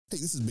Hey,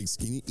 this is Big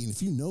Skinny, and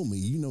if you know me,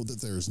 you know that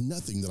there's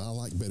nothing that I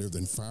like better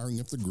than firing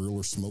up the grill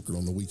or smoking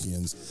on the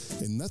weekends,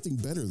 and nothing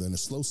better than a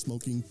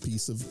slow-smoking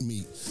piece of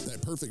meat.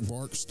 That perfect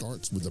bark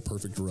starts with the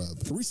perfect rub.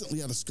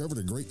 Recently, I discovered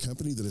a great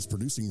company that is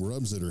producing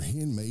rubs that are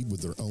handmade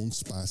with their own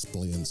spice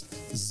blends.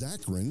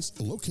 Zaccharin's,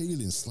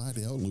 located in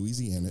Slidell,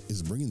 Louisiana,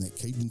 is bringing that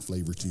Cajun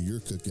flavor to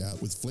your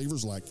cookout with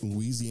flavors like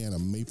Louisiana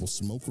maple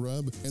smoke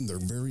rub and their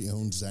very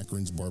own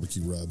Zaccharin's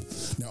barbecue rub.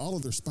 Now, all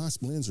of their spice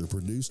blends are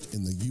produced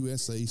in the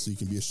USA, so you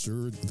can be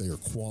assured they are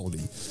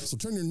quality. So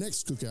turn your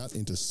next cookout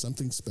into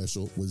something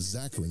special with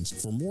Zaccharin's.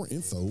 For more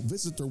info,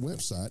 visit their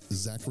website,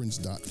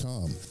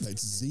 zacharins.com.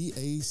 That's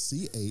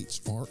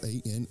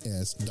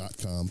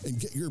ZACHRANS.com, and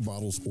get your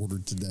bottles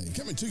ordered today.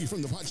 Coming to you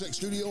from the Podcheck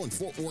Studio in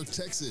Fort Worth,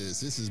 Texas,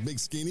 this is Big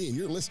Skinny, and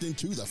you're listening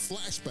to The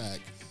Flashback,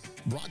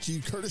 brought to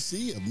you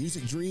courtesy of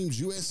Music Dreams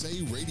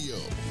USA Radio.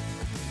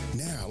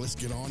 Now, let's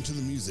get on to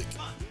the music.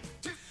 1,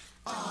 2,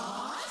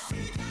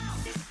 freak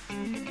out.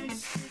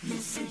 You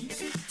freak,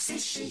 say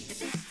she,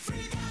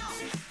 freak out.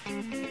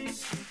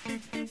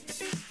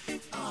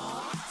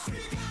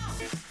 Freak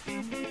out.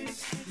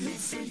 You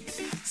freak,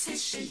 say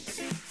she,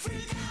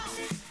 freak out.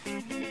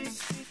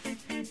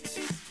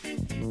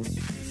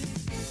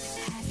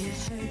 Have you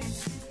heard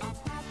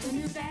about the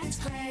new dance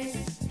craze?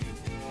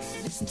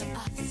 Listen to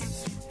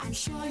us, I'm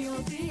sure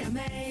you'll be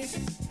amazed.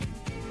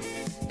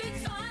 Big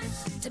fun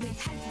to be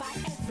had by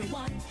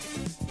everyone.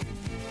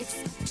 It's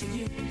up to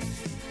you,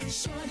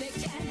 surely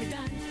can be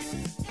done.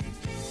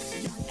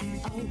 Young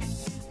and old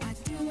are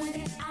doing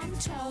it, I'm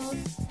told.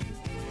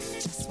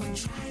 Just one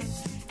try,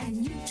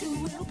 and you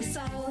too will be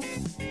sold.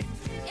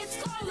 It's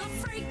called a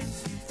freak,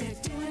 they're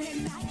doing it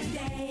night and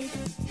day.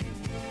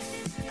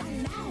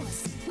 Allow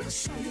us, we'll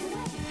show you the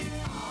way.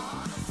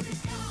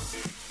 Freak out,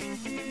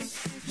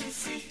 you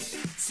freak,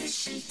 say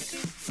she,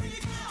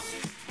 freak out.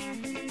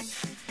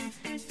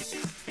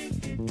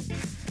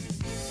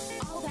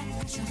 All that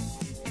pressure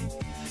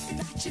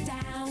got you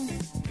down,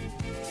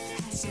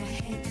 has your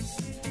head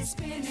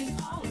spinning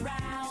all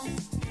around.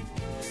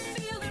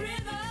 Feel the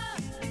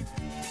rhythm,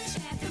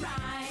 chant the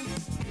rhyme.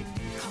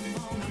 Come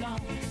on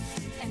along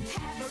and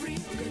have a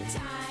real good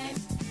time.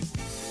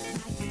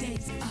 Like the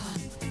days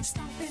of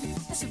stomping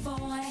as a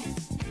boy,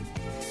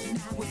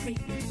 now we're free.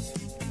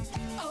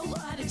 Oh,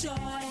 what a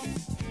joy!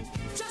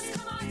 Just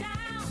come on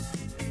down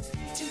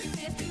to the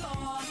fifth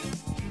floor.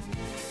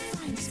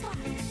 Find a spot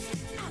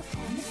out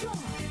on the floor.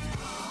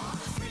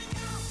 Freak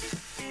out,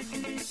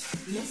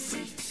 you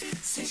freak,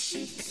 say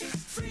she,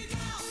 freak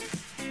out.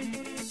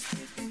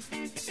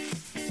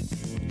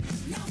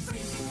 Now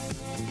freak.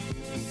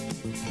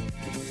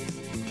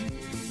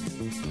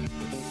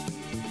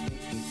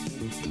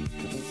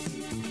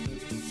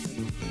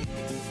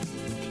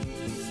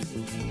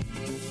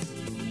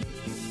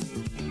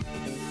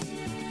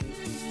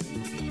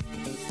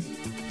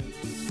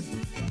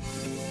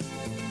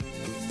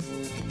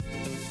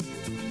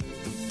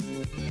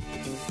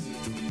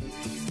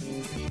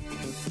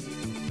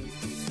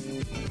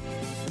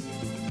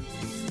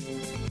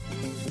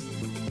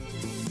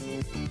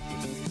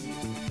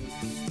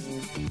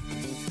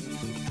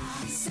 I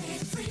say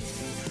free.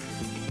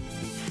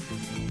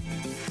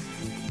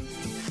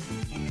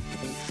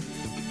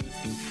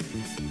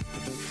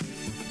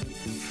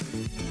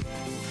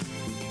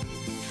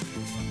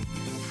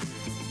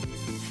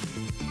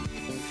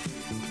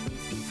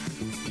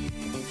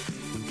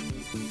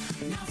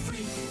 Now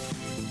free.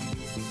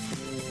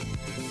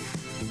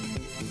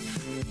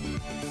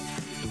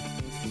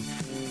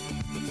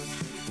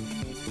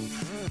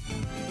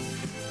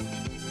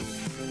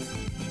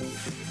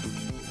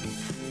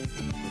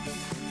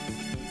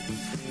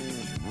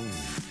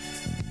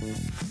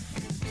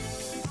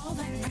 All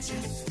that pressure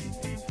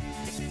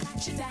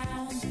got you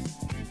down,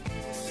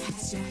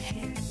 has your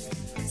head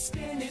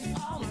spinning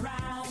all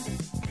around.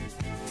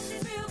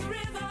 Feel the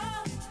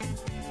rhythm,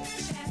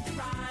 chant the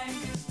rhyme.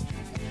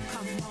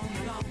 Come on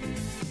along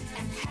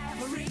and have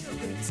a real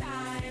good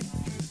time.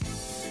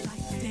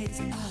 Like the days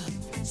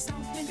of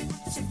stomping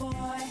as a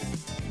boy,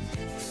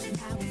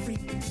 now we're free.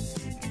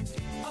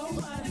 Oh,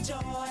 what a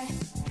joy!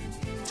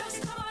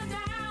 Just come on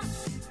down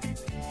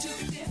to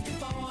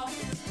 54.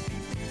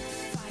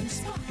 Find a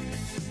spot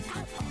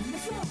out on the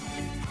floor.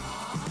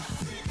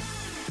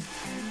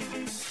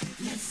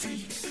 You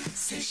freak,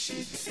 say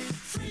she,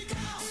 freak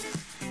out.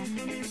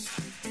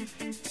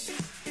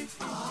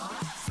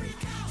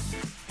 Freak out.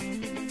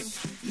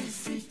 You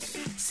freak,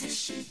 say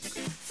she,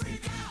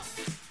 freak out.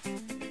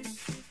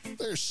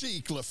 There's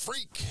Chic, La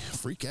Freak.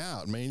 Freak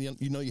out, man.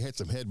 You know you had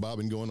some head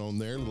bobbing going on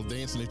there, a little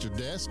dancing at your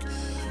desk.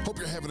 Hope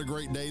you're having a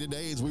great day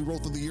today as we roll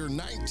through the year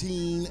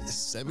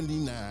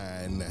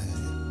 1979.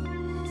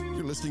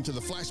 You're listening to The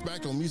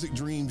Flashback on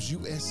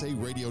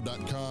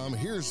MusicDreamsUSARadio.com.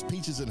 Here's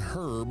Peaches and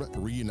Herb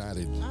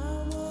reunited.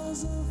 I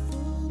was a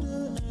fool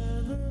to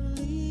ever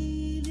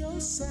leave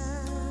your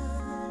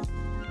side.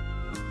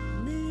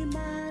 Me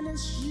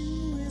minus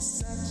you is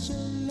such a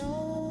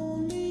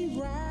lonely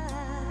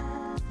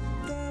ride.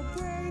 The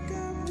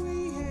breakup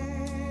we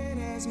had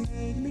has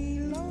made me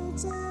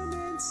lonesome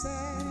and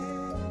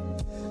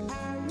sad.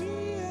 I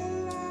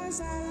realize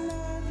 'cause I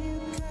love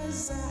you,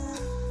 'cause I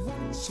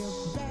want you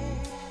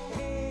back.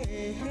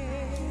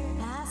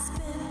 I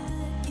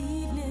spent the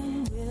evening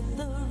with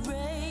the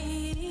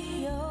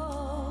radio.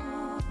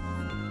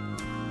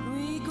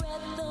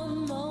 Regret the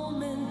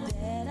moment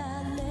that I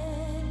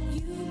let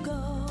you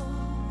go.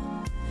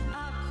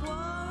 Our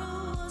quarrel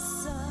was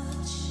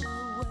such a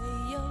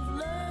way of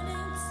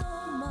learning so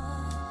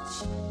much.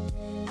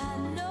 I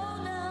know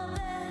now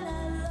that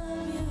I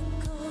love you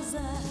 'cause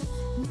I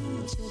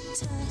need your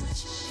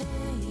touch.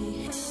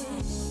 Hey,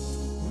 hey.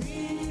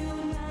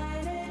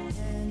 Reunited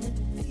and it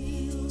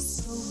feels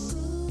so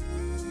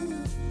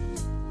good.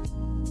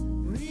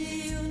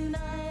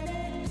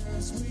 Reunited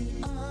 'cause we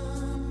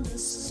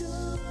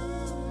understood.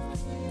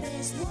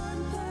 There's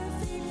one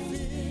perfect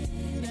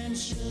fit, and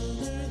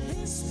sugar,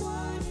 this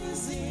one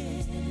is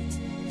it.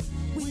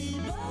 We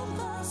both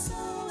are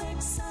so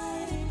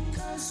excited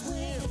 'cause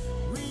we're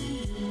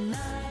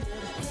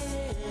reunited.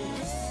 Hey,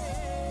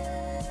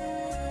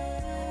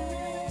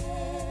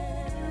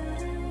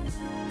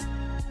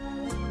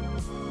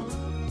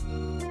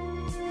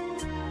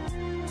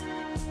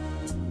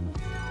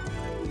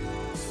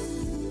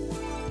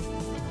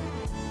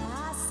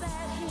 I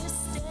sat here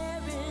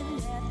staring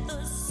at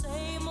the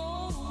same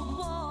old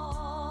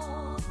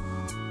wall.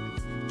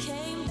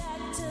 Came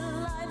back to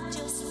life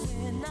just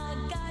when I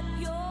got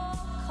your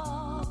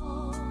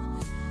call.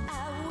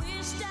 I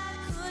wished I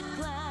could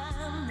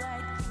climb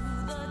right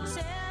through the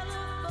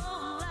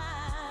telephone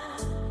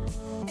line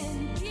and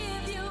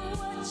give you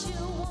what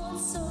you want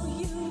so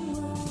you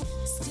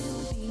would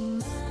still be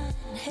mine.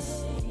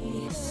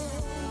 Hey,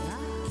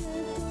 I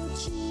can't go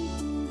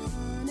cheating,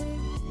 honey.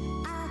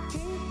 I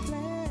can't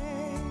play.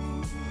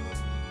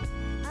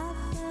 I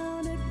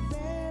found it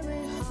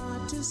very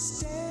hard to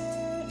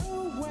stay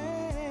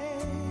away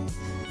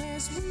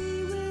as we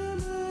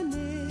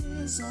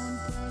reminisce on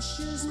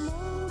precious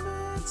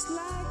moments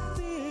like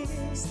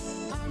this.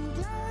 I'm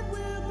glad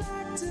we're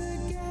back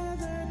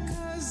together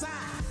 'cause I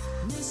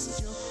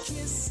missed your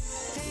kiss.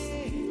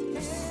 Hey,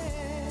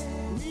 hey.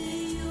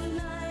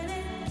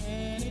 Reunited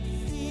and it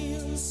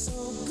feels so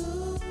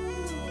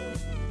good.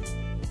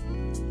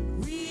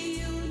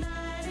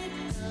 Reunited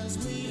 'cause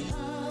we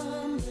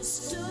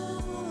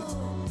understood.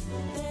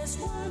 There's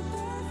one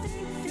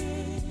perfect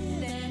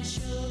fit, and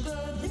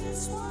sugar,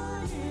 this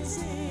one is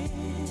it.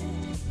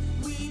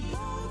 We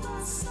both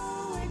are so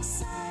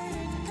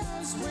excited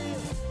 'cause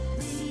we're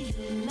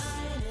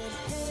reunited.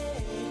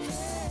 Hey,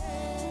 hey.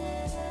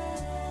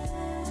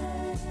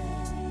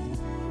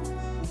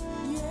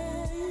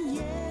 Yeah,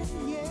 yeah,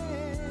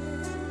 yeah.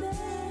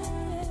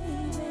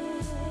 Baby.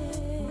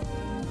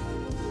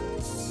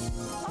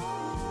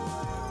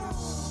 Oh,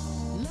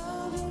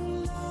 lover,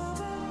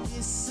 lover,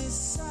 this is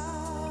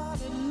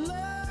solid love.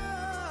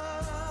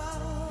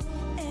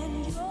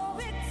 and you're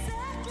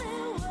exactly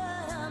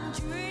what I'm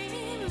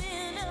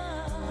dreaming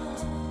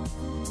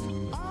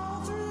of. All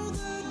through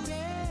the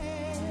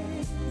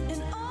day,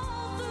 And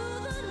all through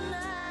the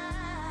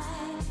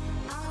night,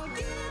 I'll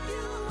give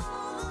you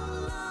all the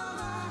love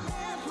I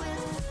have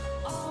with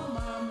all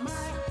my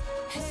might.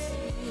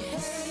 Hey,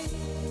 hey,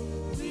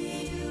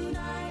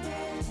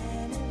 reunited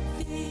and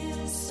it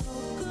feels so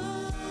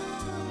good.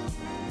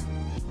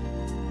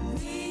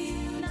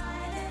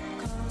 Reunited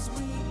 'cause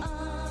we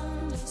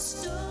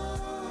understood.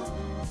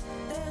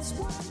 There's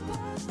one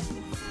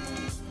perfect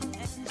fit,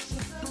 and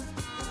sugar,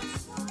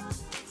 this one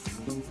is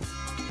it.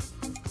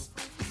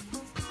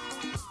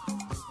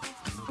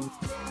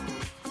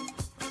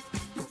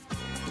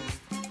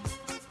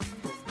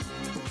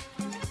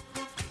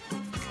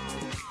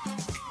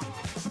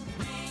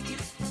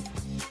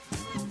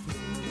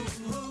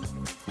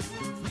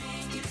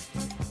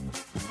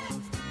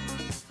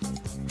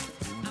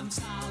 I'm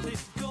solid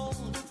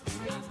gold.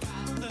 I've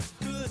got the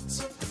goods.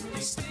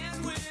 They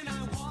stand when I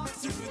walk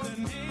through the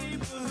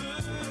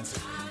neighborhoods.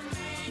 I'm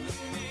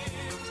making it.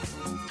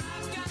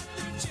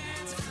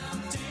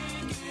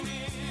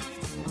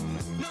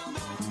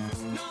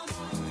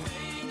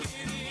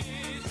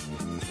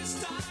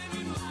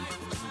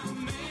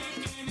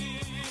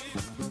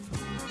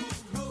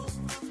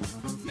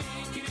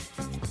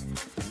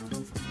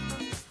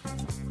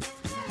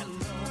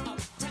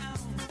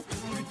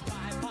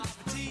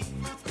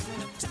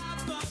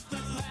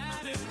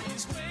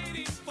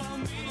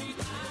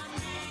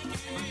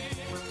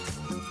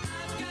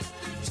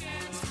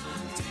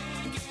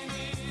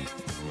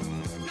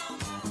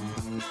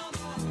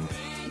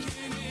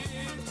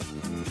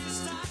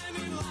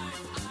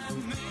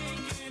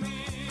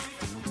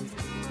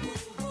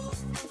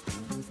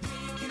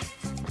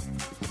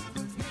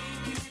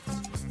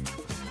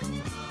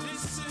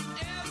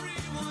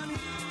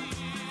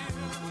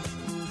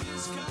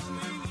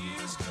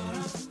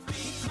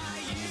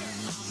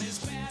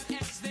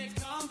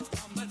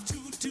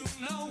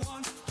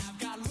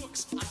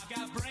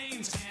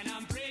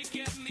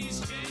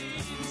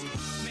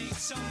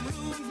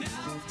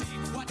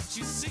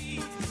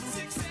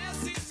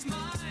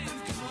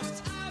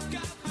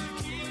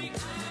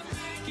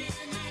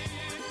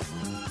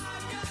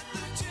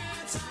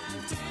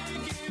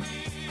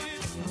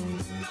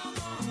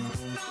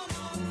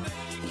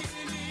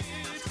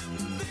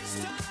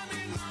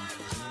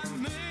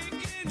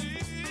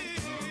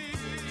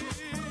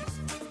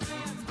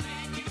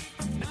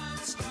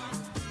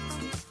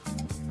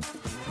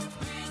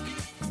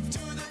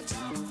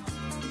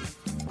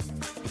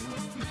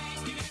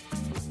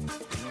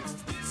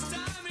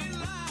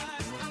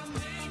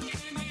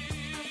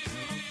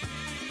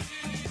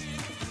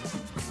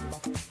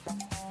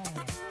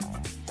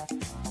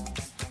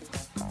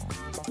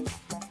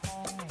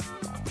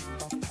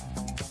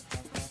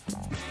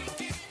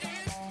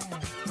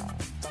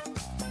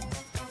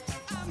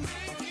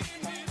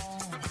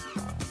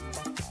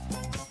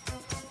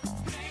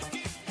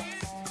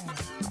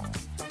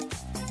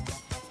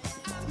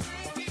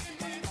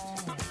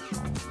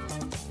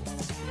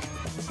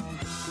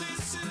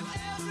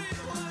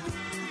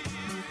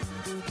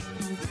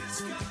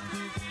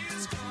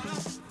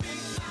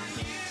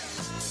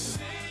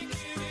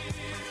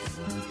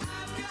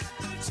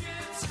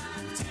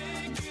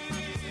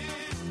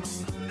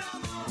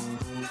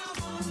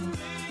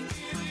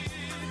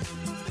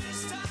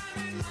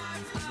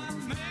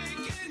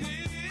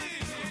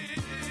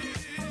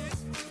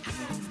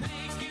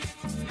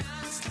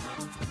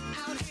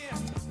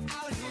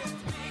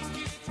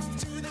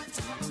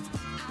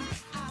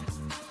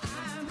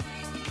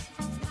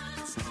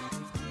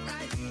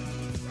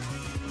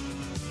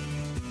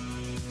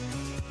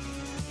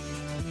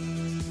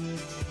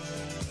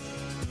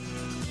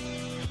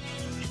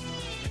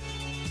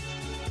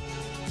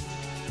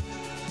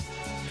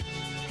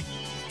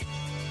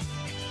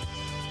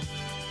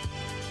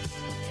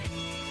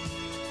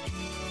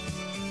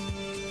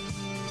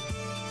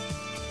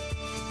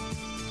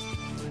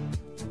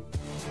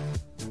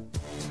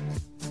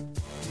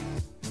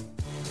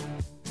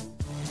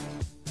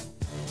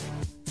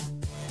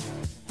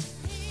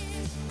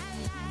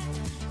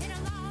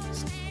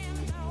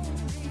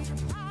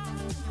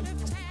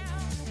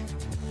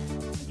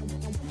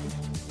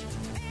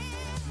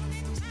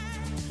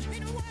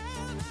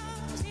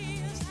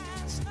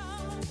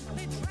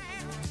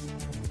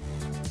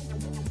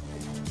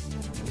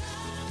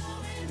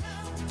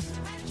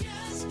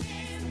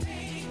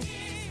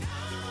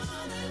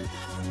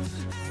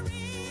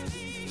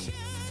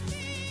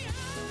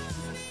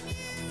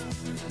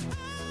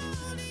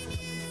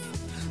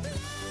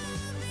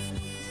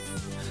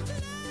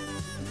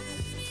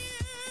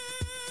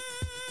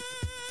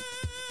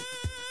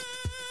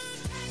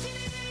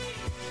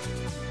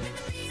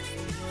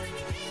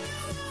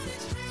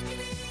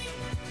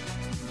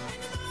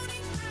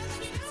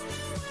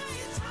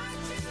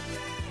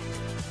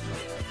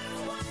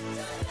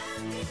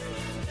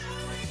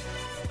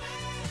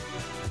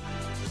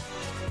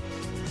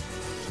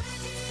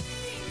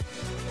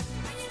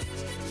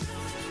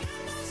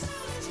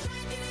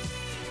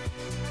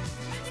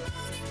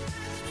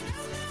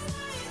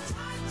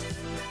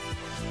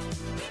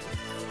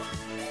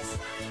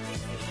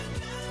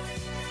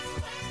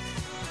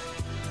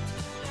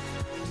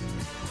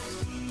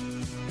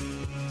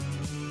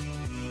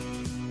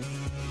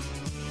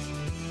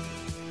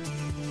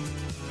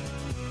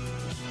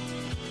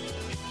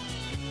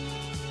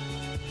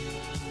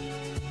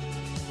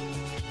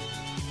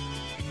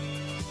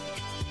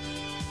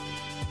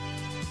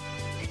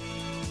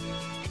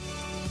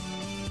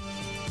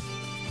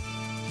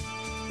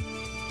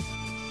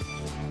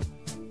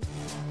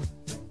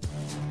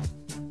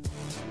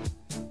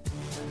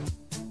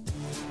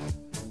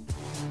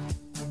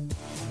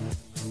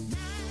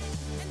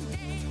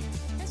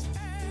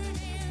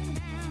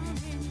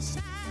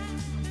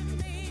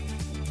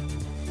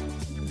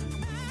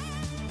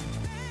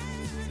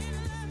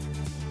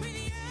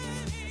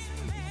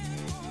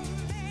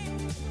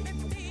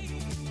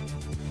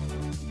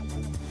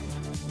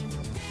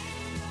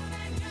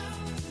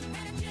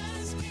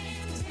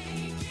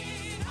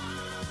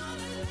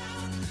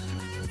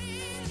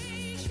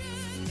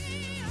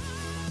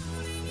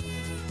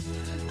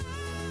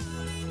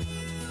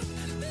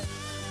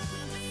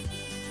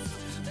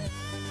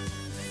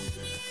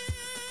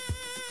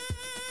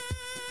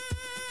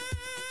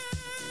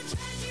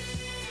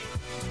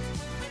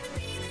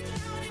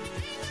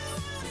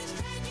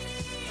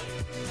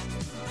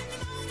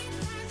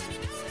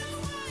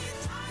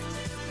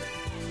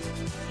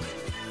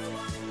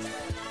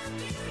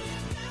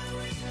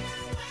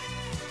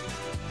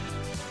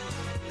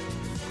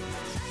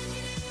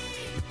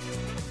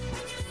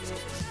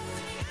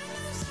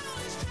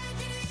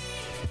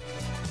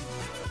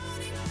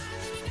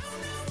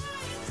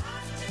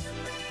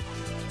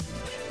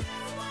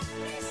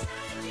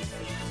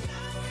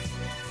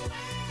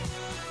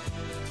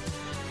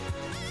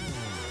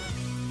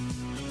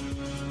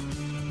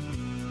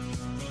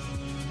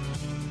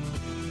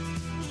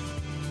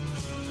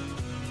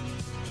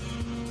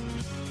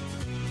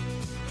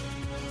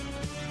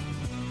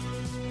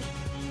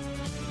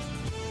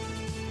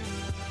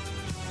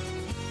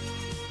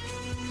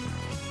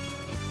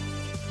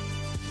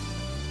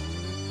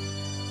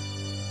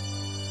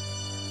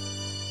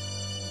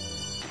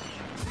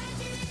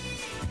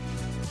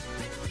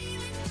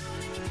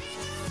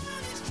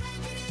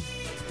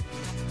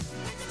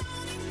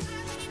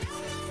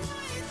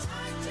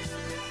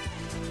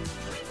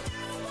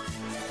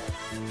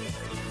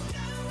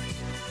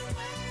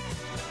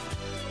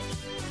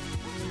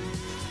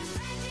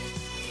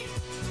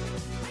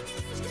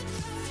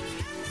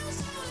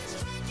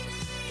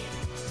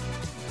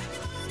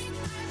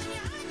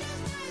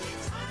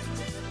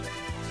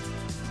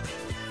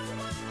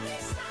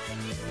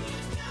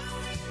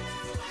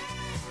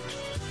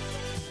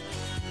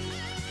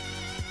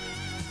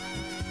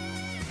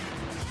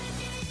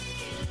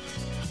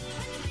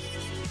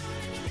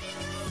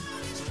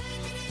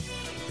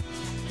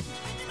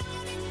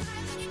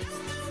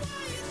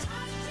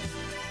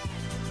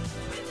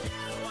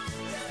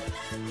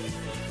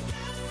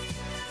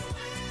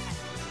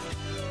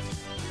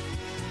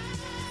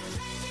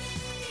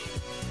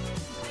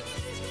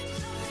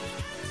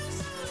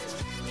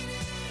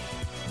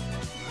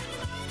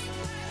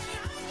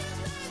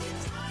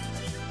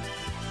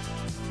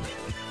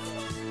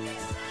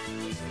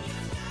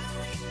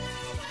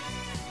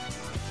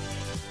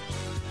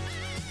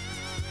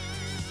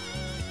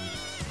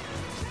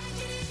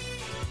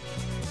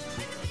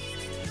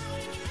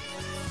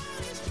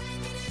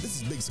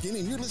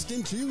 Skinny, and you're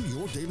listening to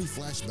Your Daily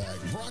Flashback,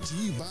 brought to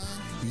you by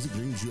Music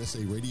Dreams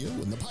USA Radio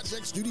and the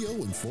Podcheck Studio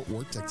in Fort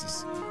Worth,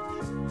 Texas.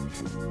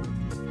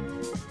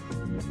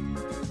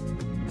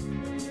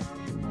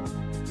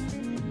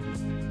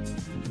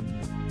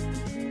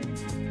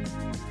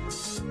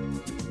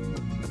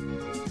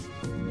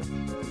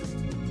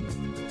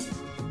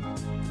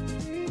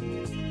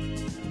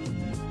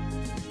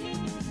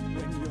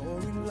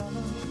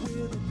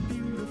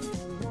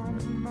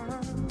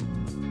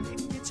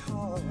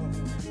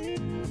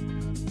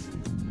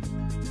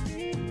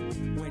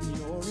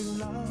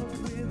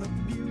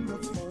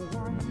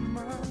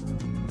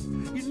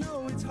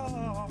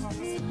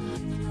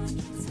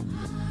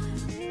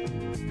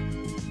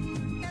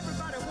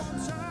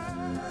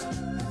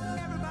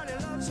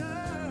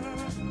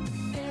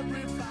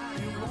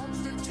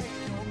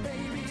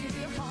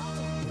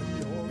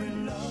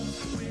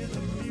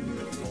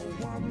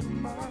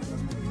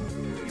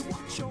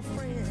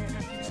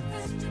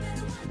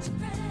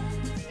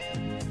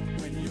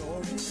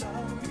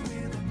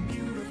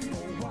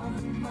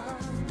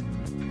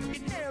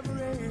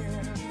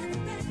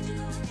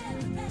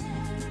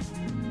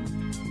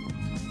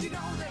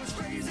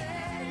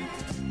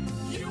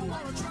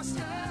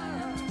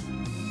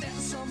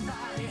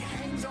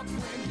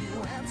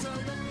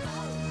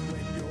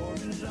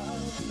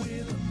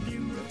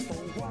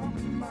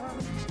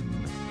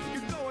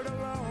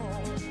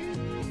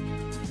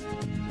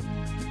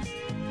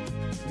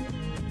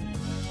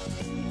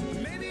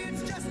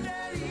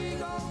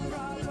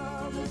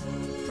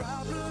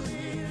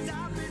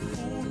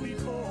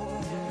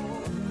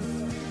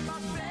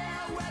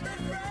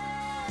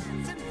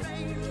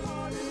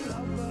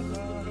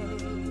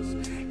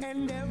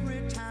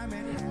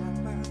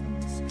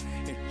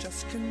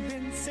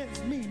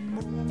 Convinces me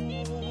more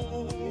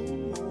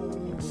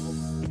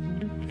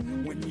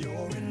when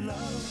you're in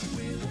love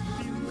with a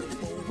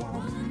beautiful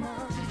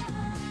woman.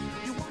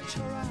 You watch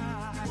her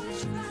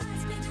eyes,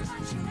 baby,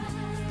 watch her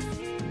eyes.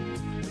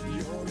 When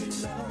you're in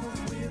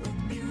love with a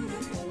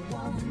beautiful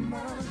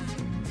woman,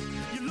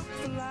 you look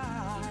for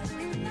life.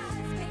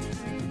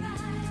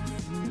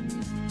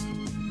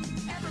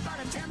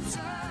 Everybody tempts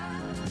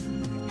her,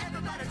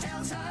 everybody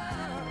tells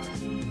her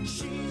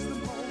she's the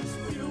most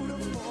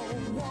beautiful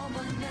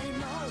woman they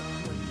know.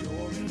 When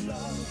you're in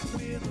love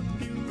with a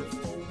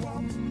beautiful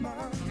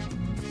woman,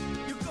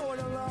 you go it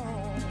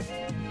alone.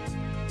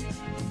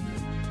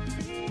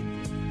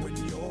 When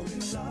you're in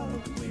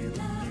love with a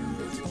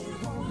beautiful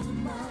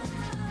woman,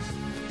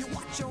 you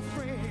watch your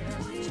friends.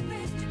 Watch your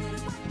friends, you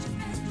better watch your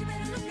friends, you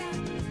better look out.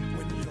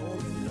 When you're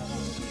in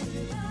love with a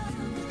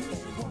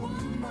beautiful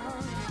woman,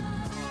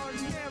 oh,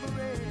 it never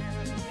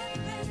ends.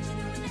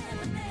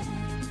 Never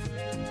ends,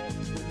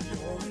 when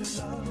you're in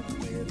love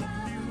with a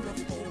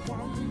beautiful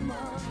woman,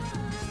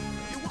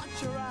 you watch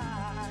your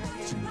eyes.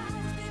 Watch your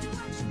eyes, baby,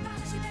 watch your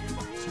eyes. You better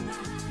watch your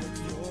eyes. When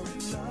you're in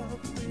love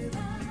with a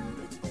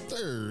beautiful.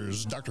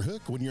 There's Dr.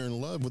 Hook, When You're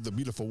in Love with a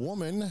Beautiful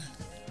Woman.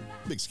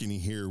 Big Skinny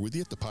here with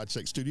you at the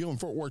Podcheck Studio in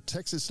Fort Worth,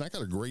 Texas. And I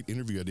got a great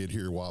interview I did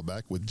here a while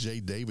back with Jay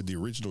David, the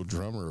original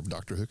drummer of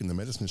Dr. Hook and the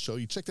Medicine Show.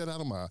 You check that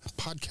out on my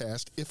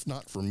podcast, If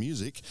Not For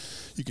Music.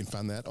 You can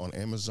find that on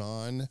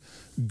Amazon,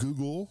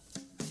 Google,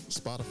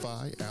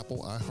 Spotify,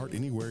 Apple, iHeart,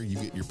 anywhere you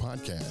get your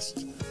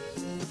podcast.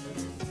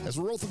 As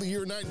we roll through the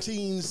year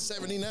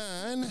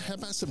 1979, how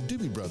about some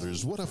Doobie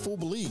Brothers, What a Fool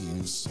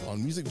Believes,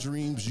 on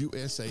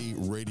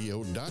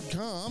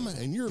MusicDreamsUSARadio.com,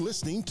 and you're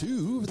listening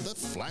to The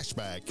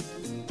Flashback.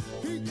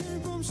 He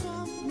came from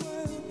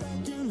somewhere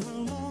back in how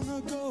long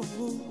ago.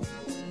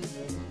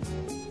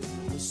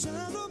 The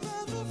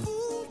sentimental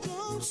fool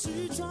don't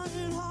see,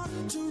 trying hard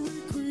to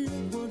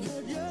recreate what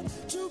had yet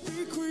to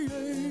be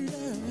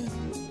created.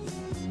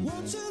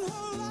 Once in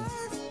her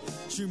life,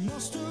 she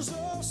musters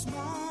a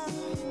smile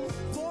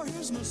for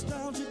his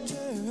nostalgic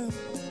tale.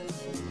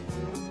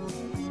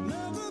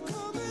 Never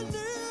coming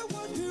near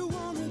what he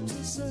wanted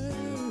to say,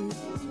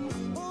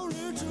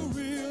 only to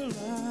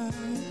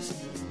realize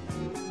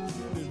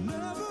it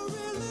never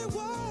really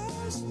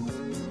was.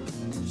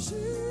 She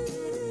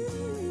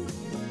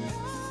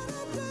had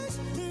a place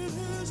in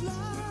his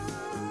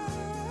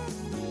life.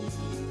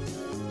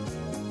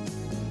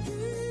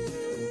 He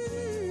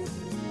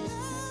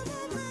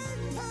never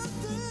made her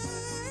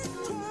think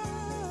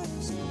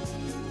twice.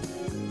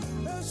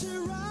 As she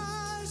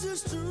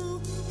rises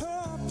to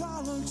her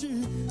apology,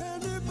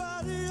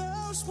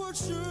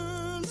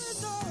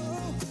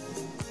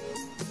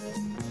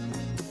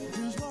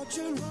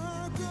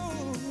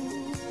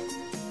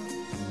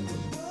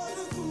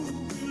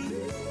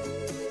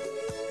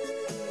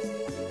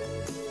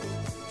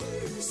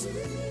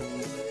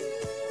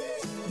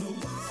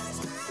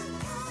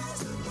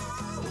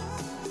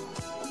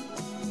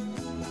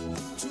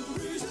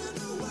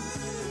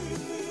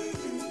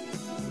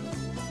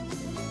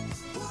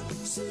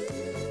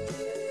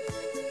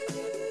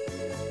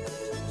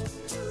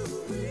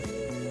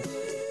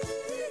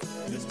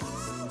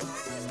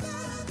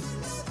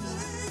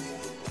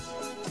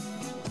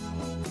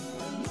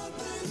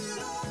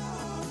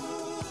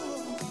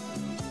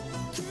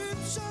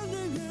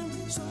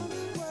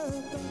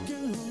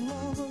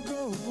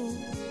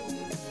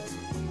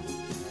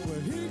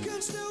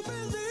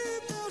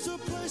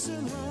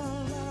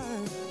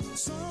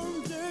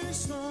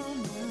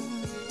 summer,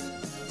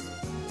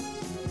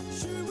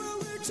 she will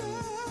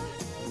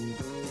return.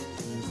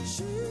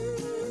 She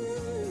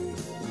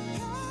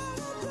had a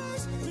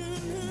place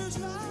in his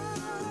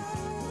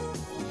life.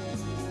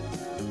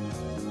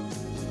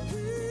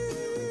 He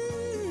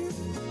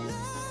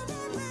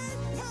never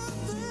made her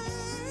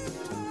think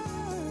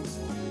twice.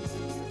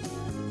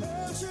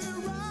 As she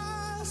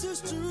rises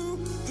to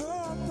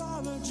her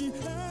apology,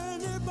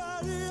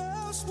 anybody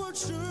else would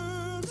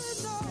surely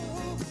know.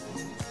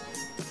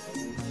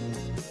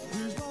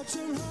 He's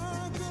watching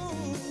her go.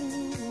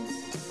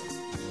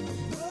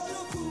 But a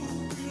fool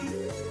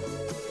believes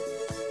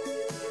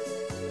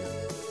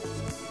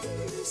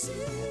he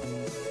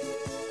sees.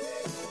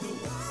 The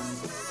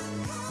wise man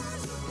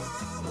has the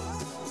power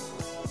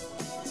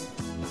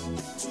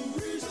to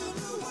reason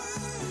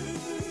away.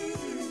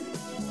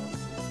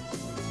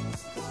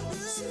 But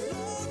this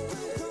love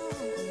can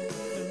come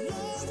and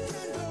love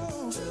can go.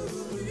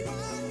 I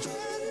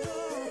can't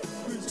know.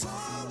 It's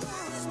all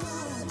that's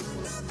wrong.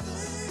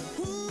 Nothing.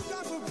 Who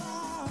got the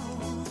power?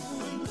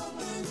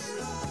 Nothing at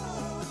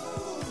all.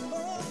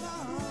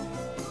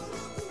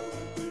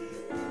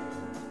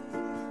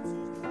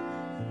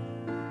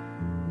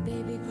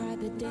 Baby cried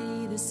the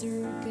day the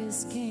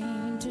circus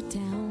came to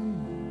town,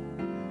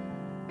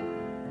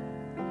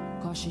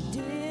 'cause she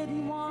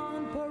didn't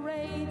want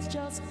parades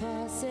just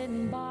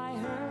passing by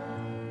her.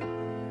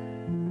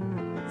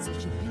 So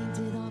she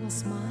painted on a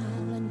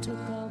smile and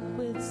took up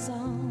with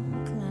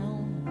some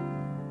clown,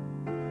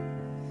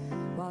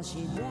 while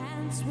she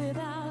danced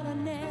without a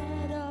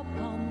net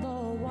upon the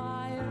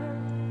wire.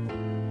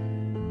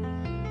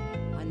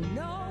 I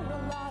know a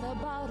lot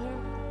about her,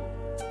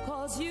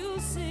 'cause you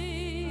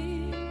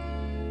see,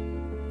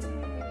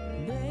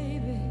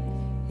 baby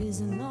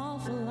is an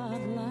awful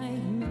lot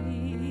like me.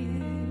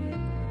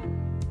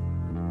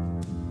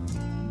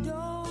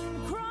 Don't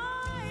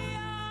cry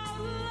out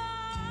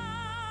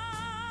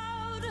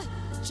loud,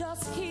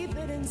 just keep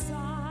it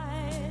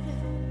inside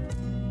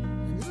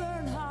and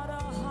learn how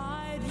to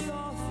hide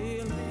your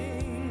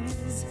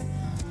feelings.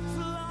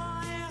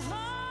 Fly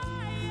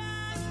high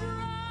and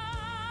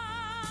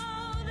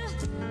proud,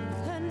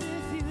 and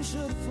if you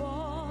should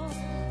fall,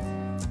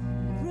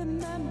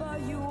 remember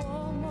you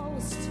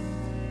almost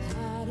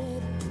had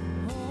it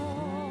all.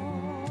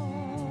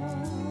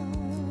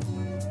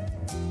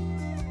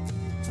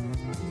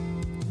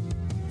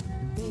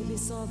 Baby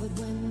saw that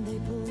when they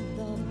pulled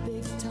the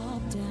big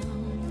top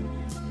down,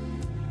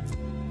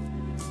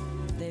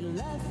 they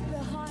left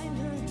behind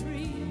her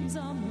dreams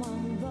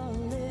among the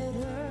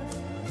litter.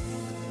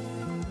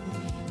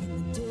 In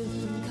the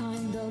different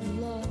kind of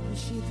love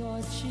she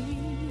thought she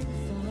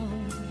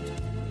found,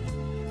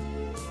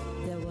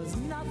 there was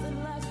nothing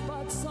left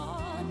but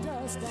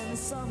sawdust and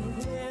some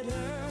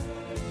glitter.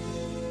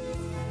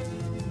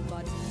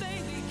 But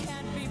baby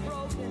can't be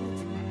broken,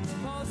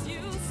 'cause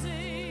you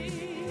see,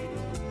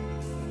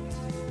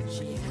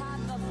 she had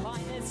the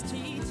finest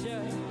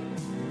teacher,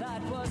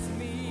 that was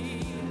me.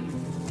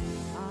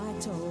 I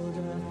told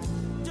her,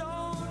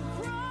 don't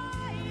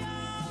cry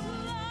out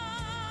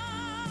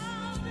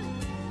loud,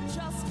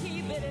 just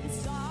keep it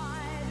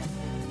inside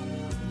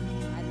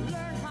and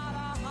learn how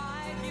to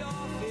hide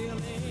your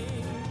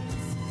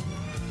feelings.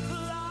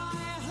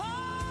 Fly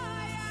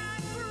high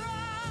and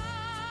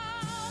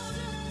proud,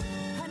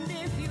 and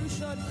if you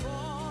should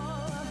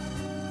fall,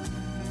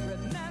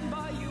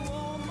 remember you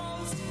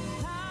almost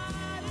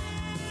had it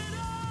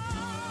all.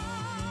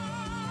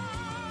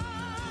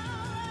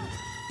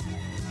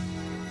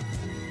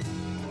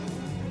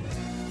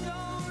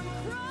 Don't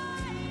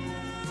cry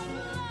out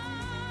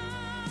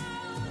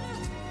loud,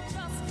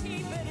 just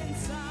keep it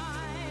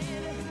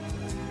inside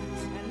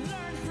and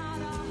learn how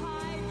to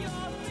hide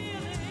your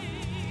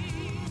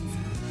feelings.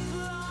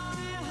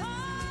 Fly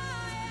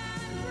high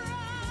and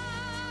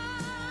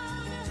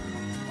proud,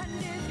 and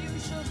if you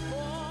should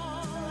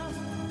fall,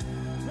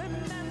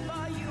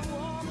 remember you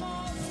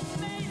almost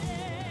made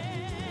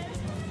it.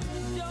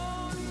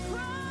 Don't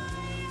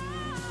cry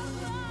out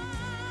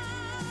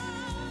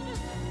loud,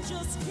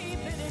 just keep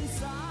it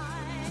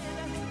inside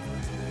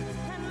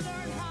and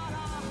learn how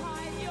to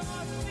hide your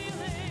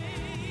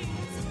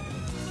feelings.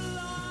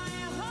 Fly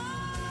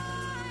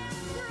high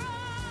and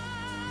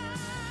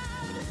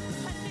proud,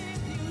 and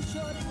if you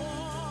should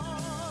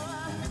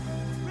fall,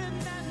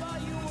 remember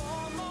you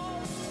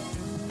almost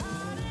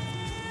had it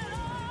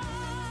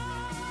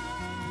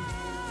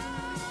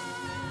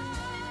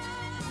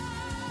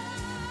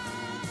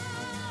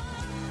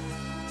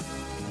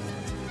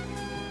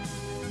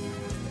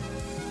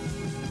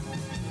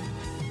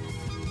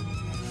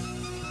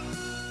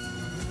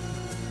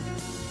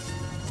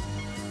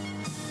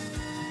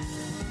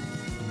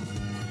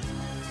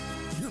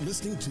You're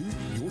listening to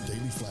Your Daily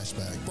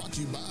Flashback, brought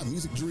to you by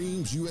Music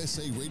Dreams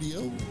USA Radio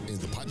in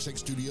the Podcheck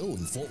Studio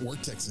in Fort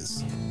Worth,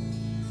 Texas.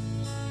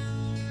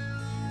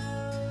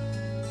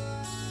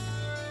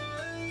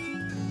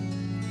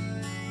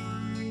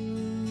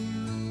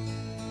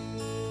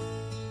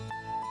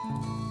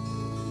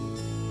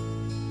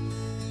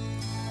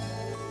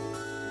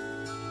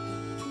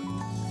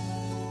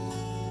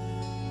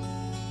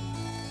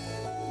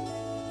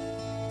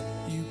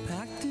 You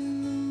packed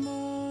in the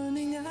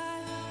morning,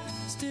 I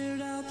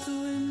stared out the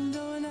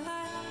window and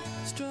I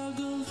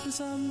struggled for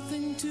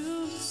something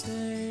to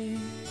say.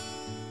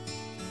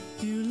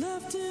 You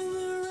left in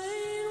the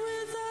rain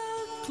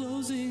without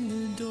closing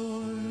the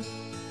door.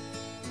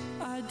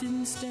 I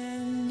didn't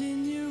stand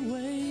in your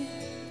way.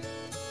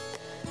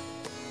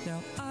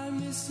 Now I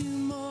miss you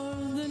more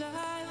than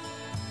I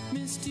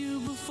missed you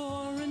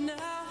before, and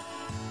now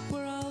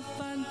where I'll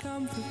find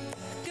comfort,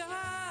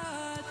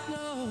 God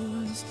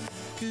knows,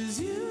 'cause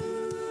you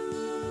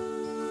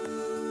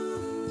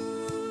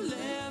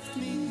left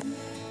me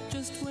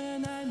just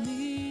when I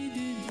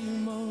needed you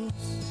most.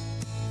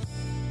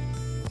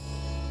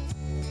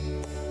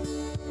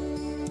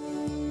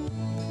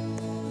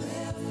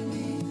 Left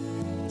me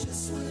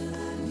just when I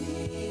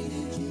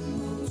needed you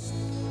most.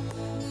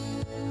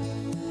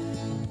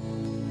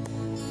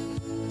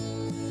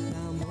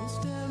 Now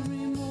most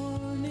every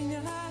morning I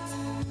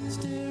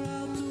stare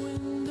out the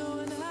window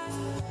and I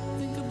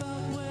think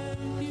about where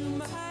you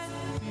might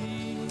be.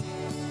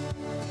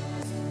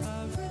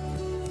 I've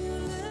written you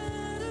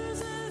letters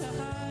that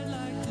I'd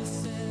like to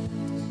send,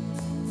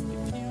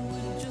 if you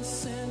would just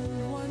send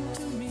one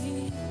to me.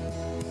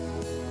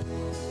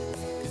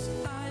 'Cause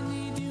I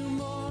need you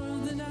more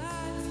than I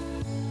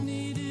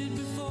needed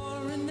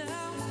before, and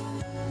now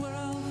where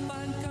I'll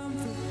find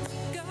comfort,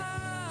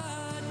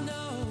 God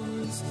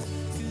knows.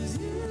 'Cause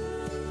you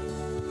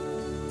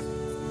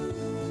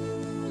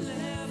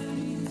left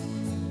me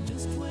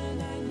just when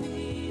I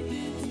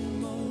needed you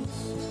most.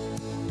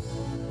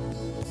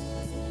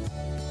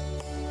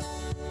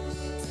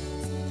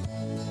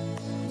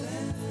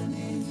 Left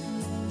me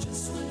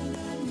just when I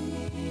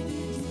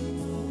needed you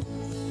most.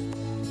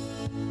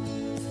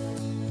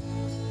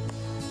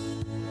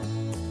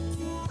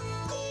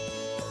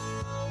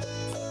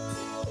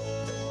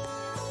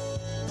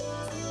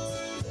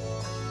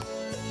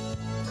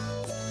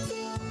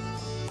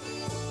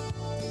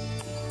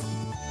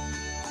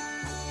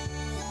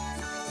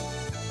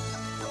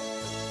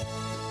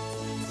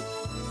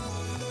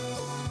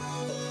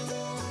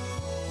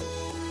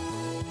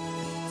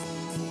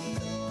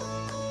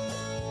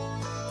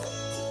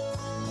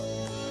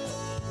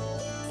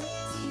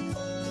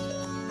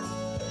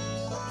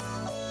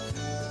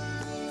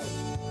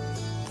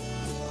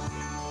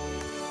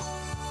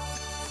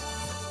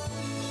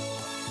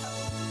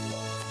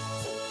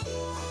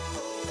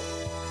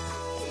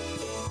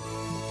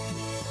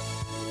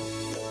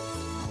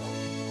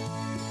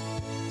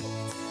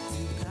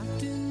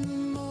 Packed in the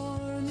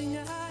morning, I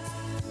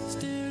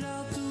stared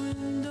out the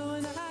window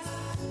and I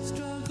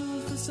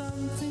struggled for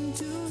something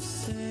to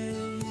say.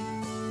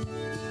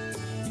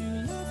 You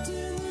left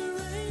in the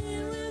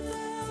rain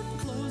without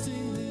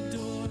closing the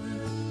door.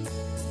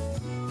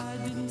 I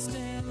didn't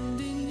stand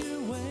in your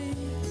way.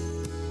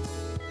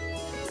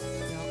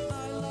 Now I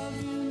love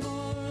you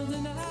more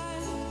than I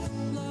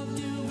loved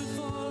you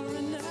before,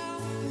 and now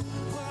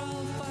where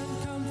I'll find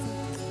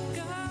comfort,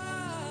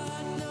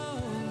 God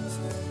knows.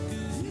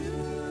 'Cause you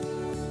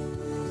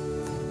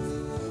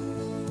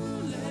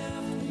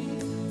left me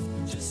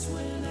just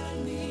when I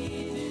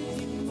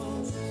needed you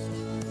most.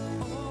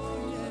 Oh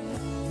yeah,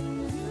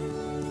 you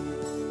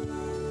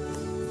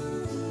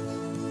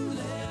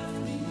left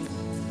me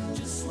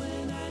just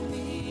when I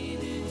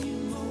needed you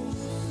most.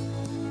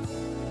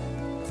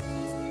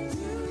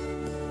 You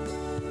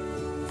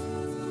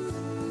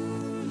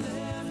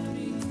left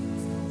me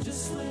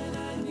just when I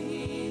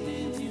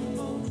needed you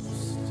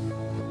most.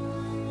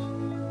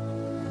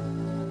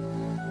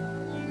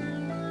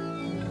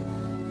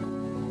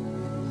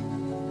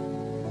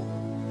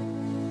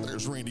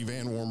 There's Randy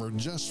Van Warmer,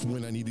 just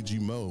when I needed you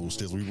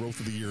most, as we roll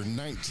through the year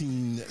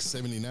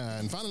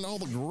 1979. Finding all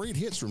the great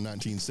hits from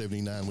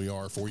 1979 we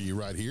are for you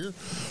right here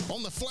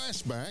on the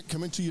Flashback,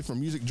 coming to you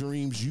from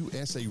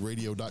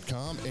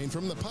musicdreamsusaradio.com and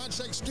from the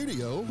Podshack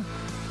studio,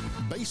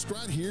 based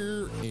right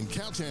here in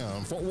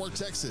Cowtown, Fort Worth,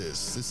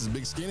 Texas. This is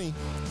Big Skinny.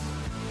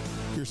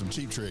 Here's some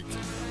Cheap Trick.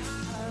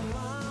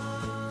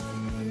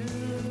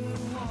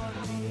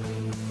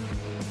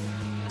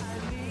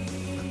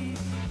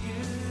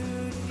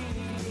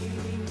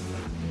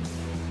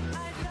 I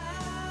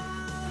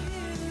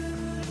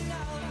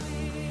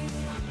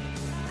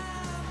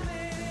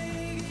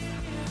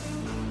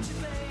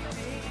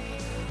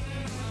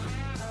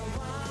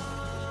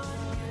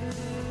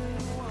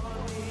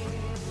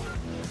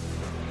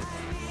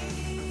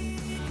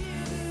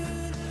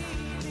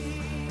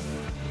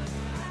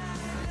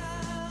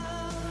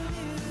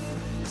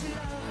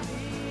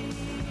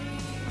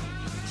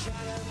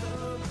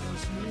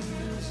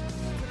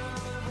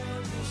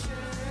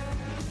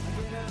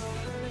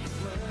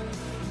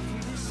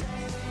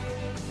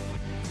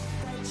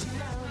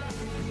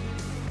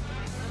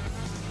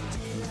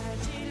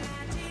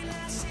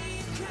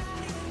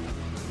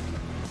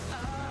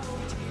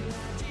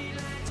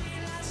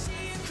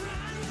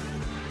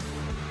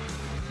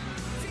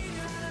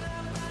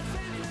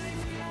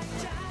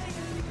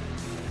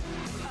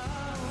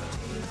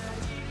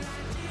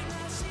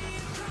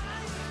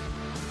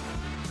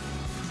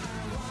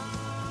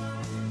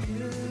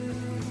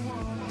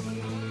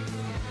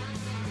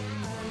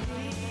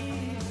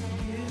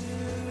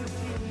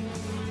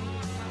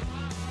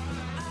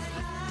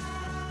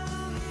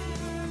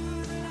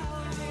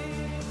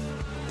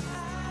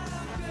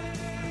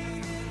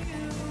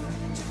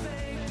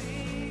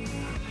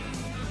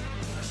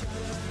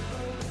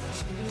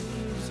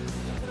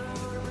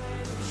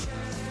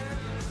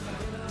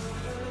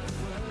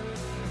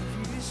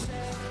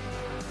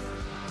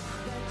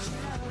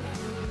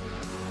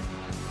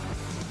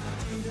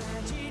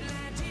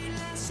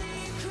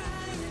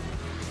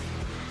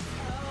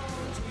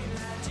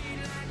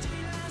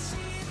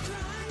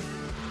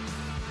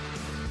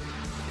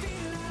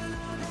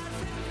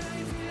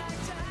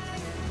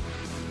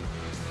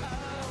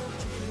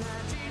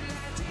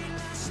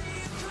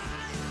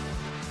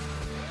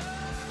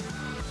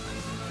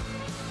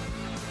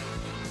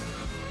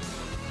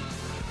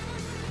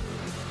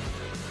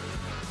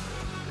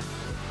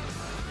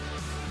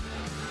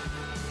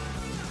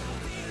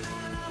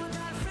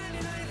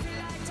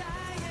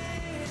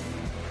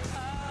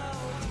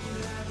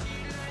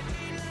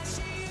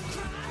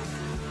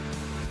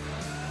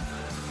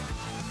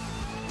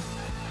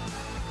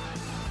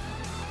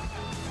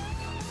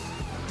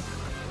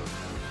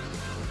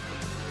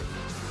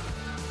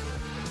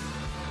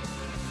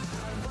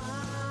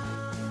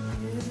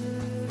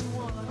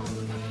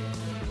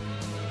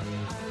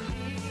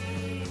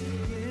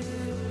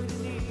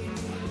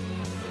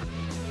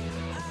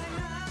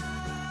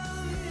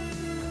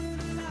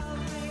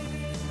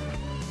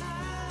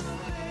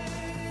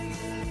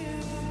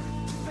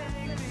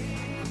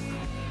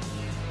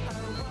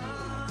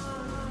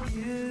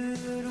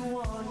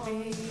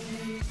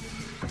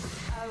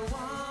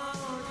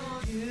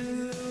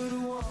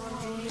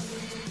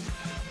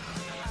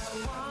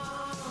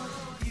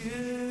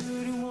you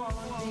to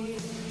want me.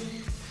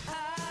 I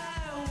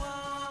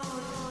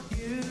want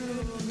you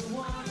to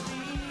want me.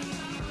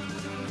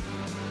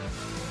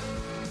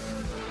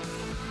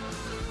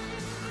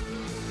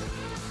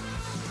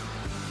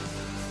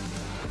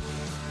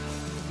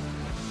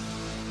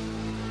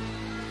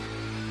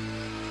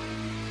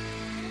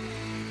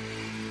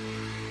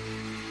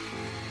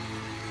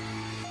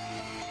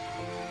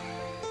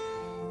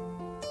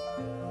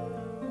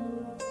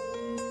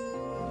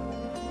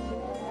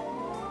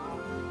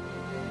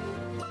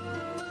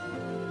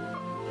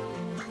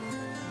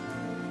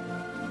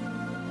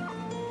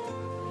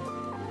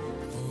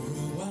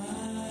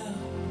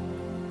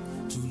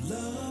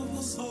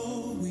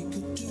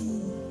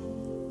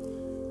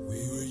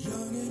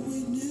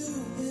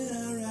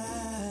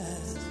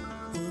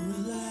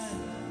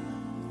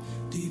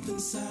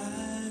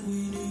 Inside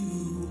we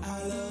knew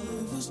our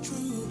love was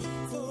true.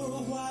 For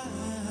a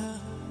while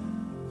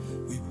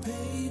we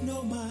paid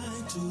no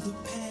mind to the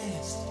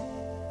past.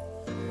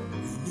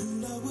 We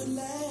knew love would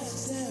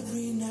last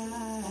every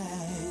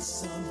night.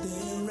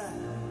 Something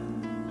right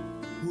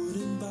would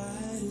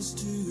invite us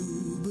to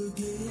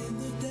begin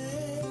the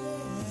day.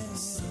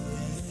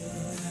 Something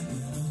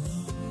happened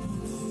along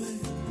the way.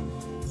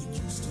 What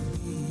used to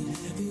be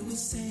happy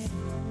was sad.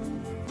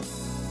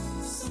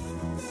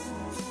 Something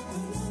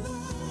happened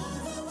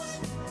along the way.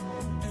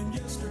 And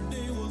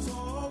yesterday was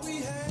all we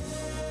had.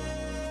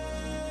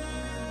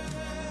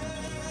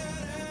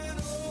 And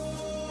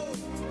oh,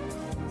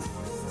 how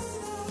could the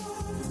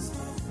love was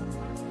gone?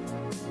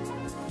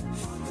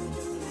 How could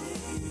you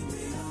leave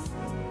me on?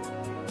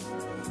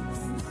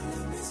 And not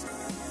let me stay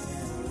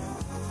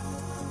around.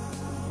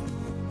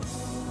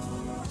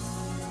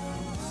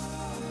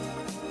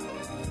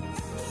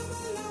 After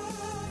the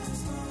love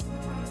is gone,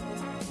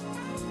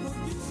 what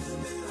used to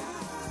be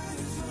right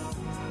is wrong.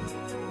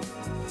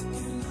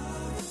 Can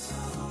love is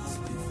lost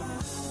be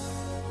found?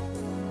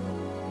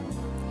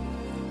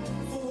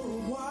 For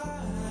a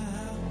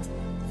while,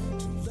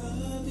 to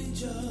love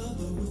each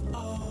other with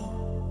all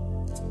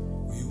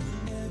we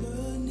would ever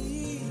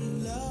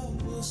need. Love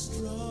was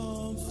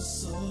strong for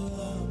so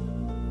long.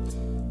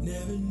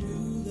 Never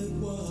knew that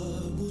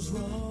what was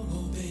wrong,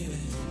 oh baby,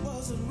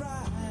 wasn't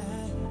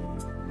right.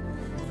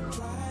 We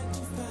tried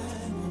to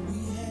find what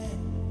we had.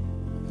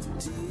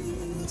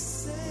 Till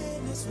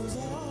sadness was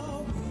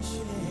all we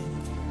shared.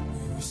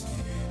 We were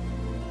scared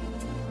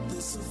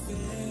this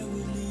affair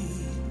would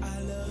lead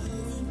our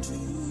love into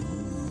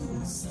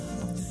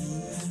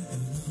something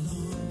happened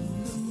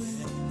along the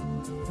way.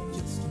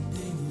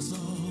 Yesterday was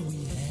all we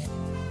had.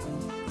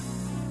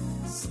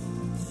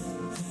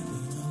 Something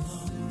happened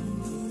along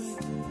the way.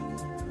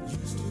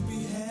 Used to be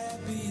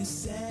happy and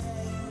sad.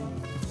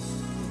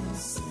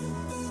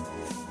 Something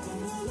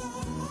happened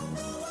along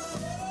the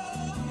way.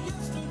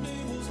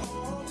 Yesterday was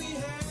all we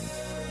had.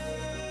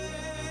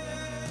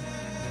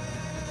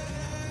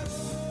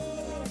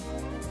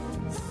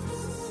 After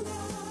the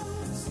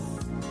love is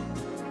gone,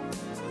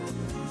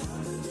 how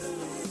could you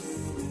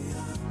leave me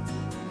on?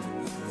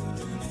 How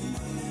could you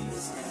leave me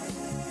stay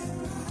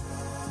around?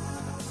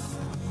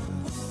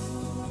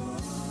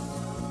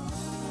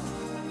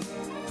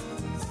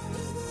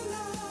 After the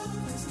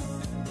love is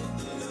gone,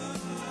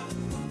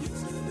 what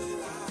used to be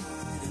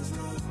right is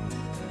wrong.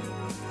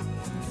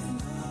 And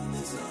love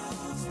is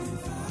lost be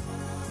found.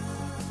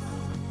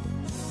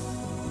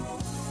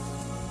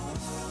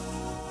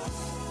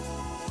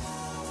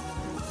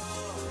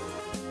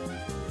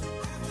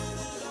 After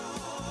the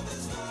love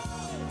is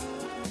gone,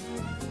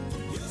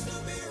 what used to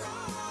be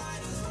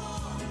right is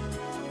wrong.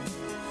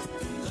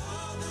 And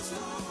love is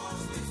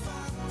lost be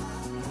found.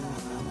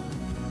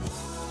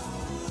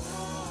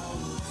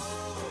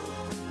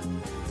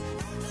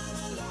 After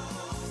the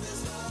love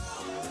is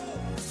gone,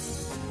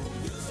 what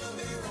used to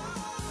be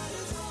right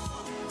is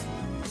wrong.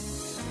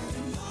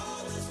 And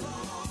love is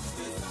lost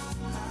be found.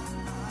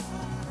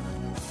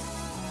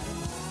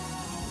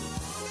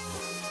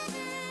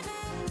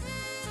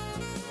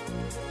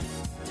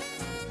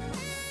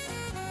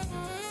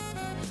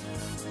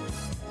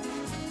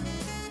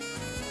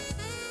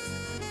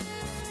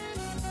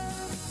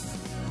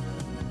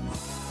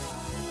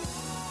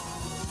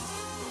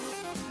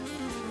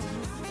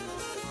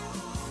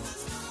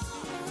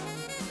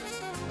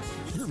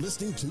 You're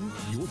listening to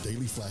Your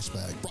Daily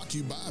Flashback, brought to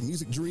you by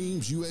Music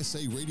Dreams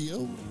USA Radio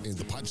and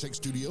the Podcheck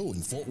Studio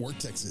in Fort Worth,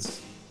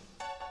 Texas.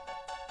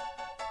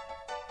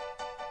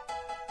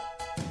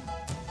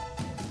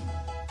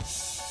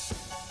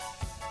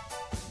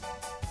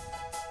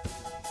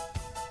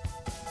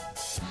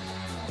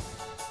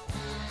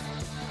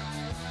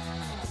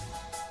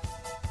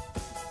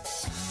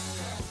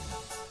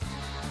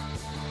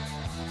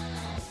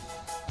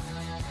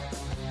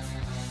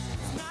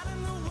 It's not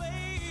in the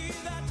way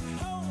that you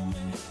hold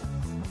me.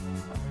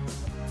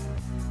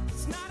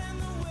 It's not in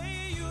the way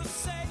you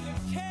say you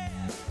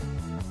care.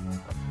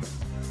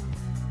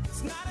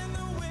 It's not in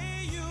the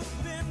way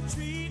you've been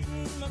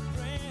treating my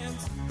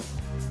friends.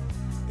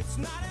 It's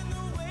not in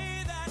the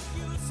way that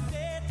you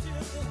stayed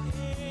till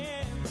the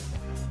end.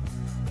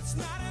 It's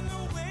not in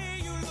the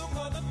way you look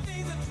or the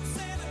things that you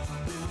say that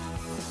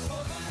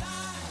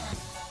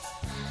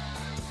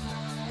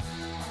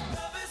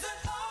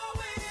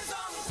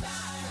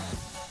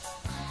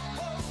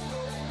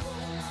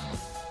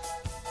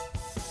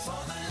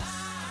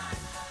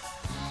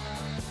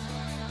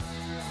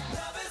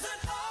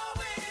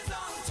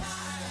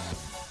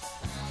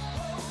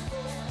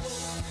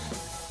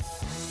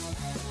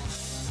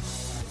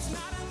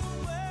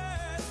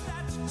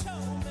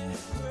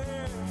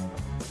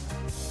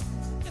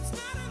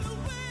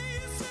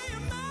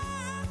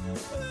Ooh,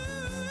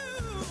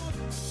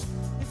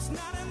 it's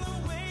not in the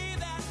way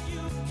that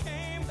you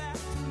came back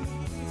to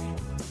me.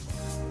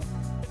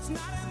 It's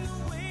not in the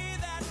way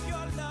that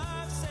your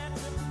love set me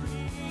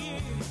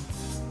free.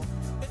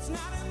 It's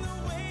not in the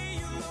way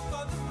you look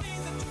or the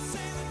things that you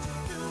say that you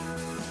do.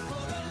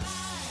 For the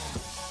lie,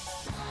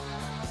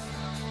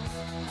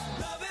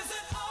 love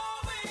isn't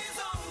always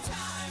on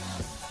time.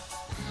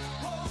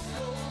 Oh,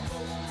 oh,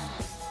 oh.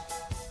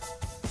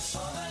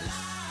 For the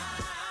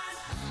lie,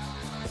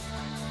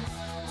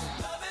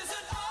 love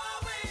isn't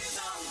always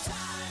on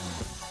time.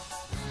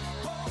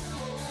 Oh,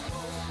 oh,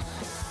 oh.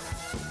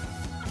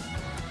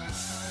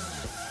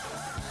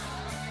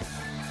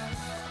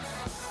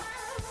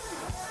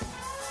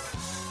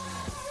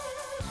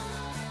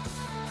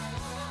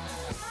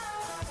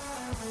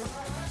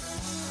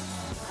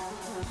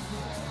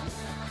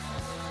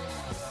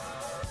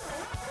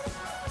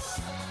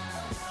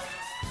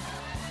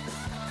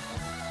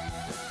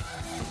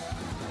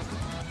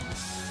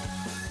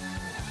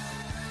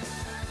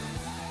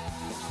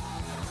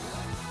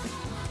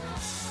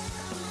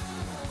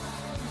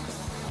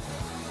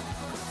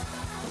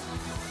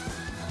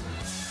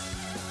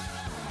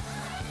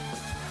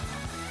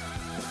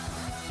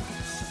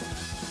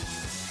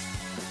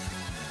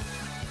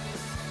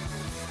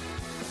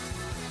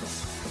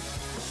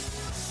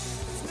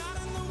 It's not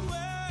in the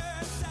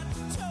words that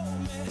you told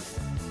me.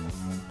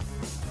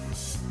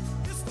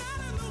 It's not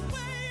in the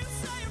way you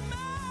say you're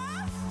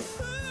mine.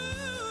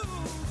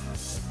 Ooh,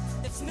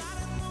 it's not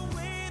in the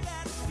way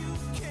that you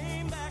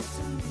came back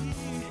to me.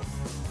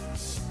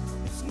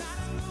 It's not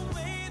in the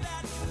way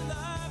that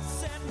love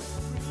set me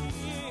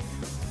free.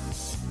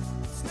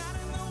 It's not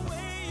in the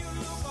way you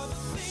look or the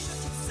things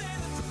that you say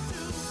that you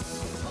do.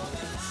 For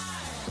the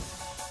lie,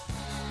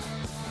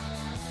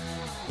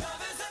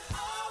 love isn't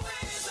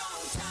always on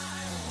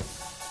time.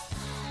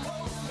 Oh,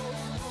 oh,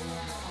 oh.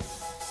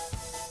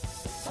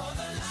 For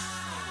the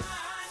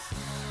lie,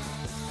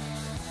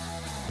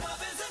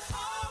 love isn't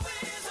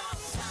always on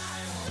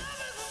time.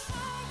 Love isn't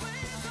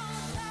always on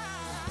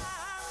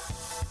time.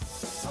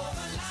 For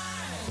the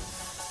lie,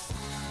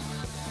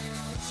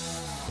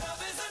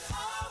 love isn't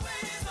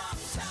always on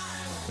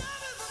time.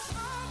 Love isn't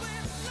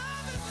always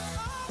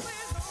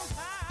on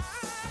time.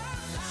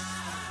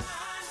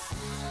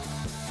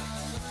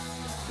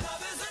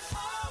 Love isn't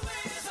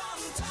always on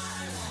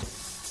time.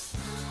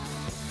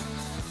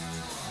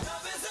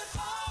 Love isn't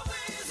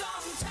always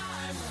on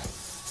time.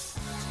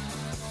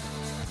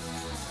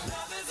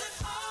 Love isn't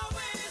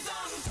always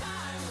on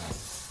time.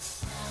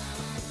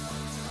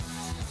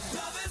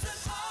 Love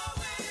isn't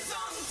always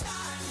on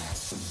time.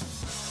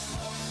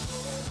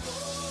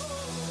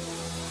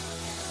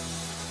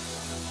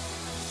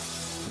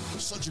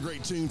 Such a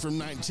great tune from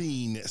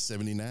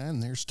 1979.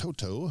 There's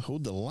Toto,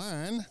 Hold the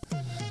Line.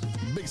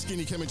 Big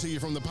Skinny coming to you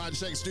from the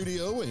Podcheck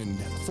studio in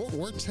Fort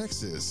Worth,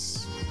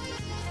 Texas.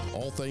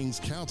 All things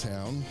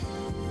Cowtown.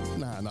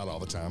 Nah, not all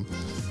the time.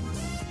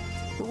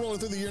 We're rolling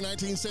through the year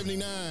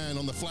 1979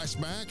 on the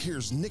Flashback.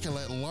 Here's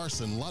Nicolette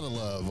Larson, Lot of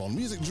Love on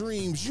Music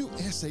Dreams,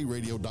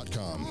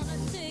 USARadio.com.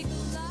 Gonna take a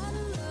lot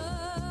of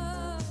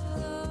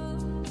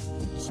love,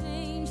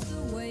 change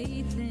the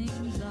way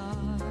things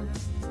are.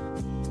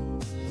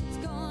 It's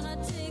gonna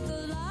take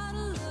a lot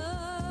of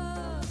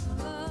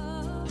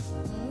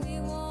love, we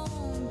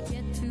won't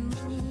get too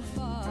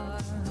far.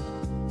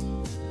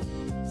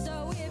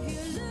 So if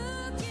you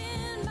look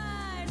in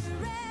my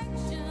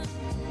direction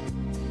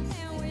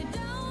and we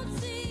don't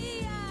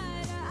see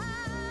eye to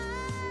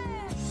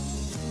eye,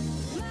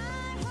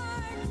 my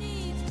heart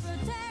needs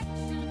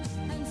protection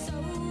and so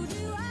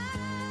do I.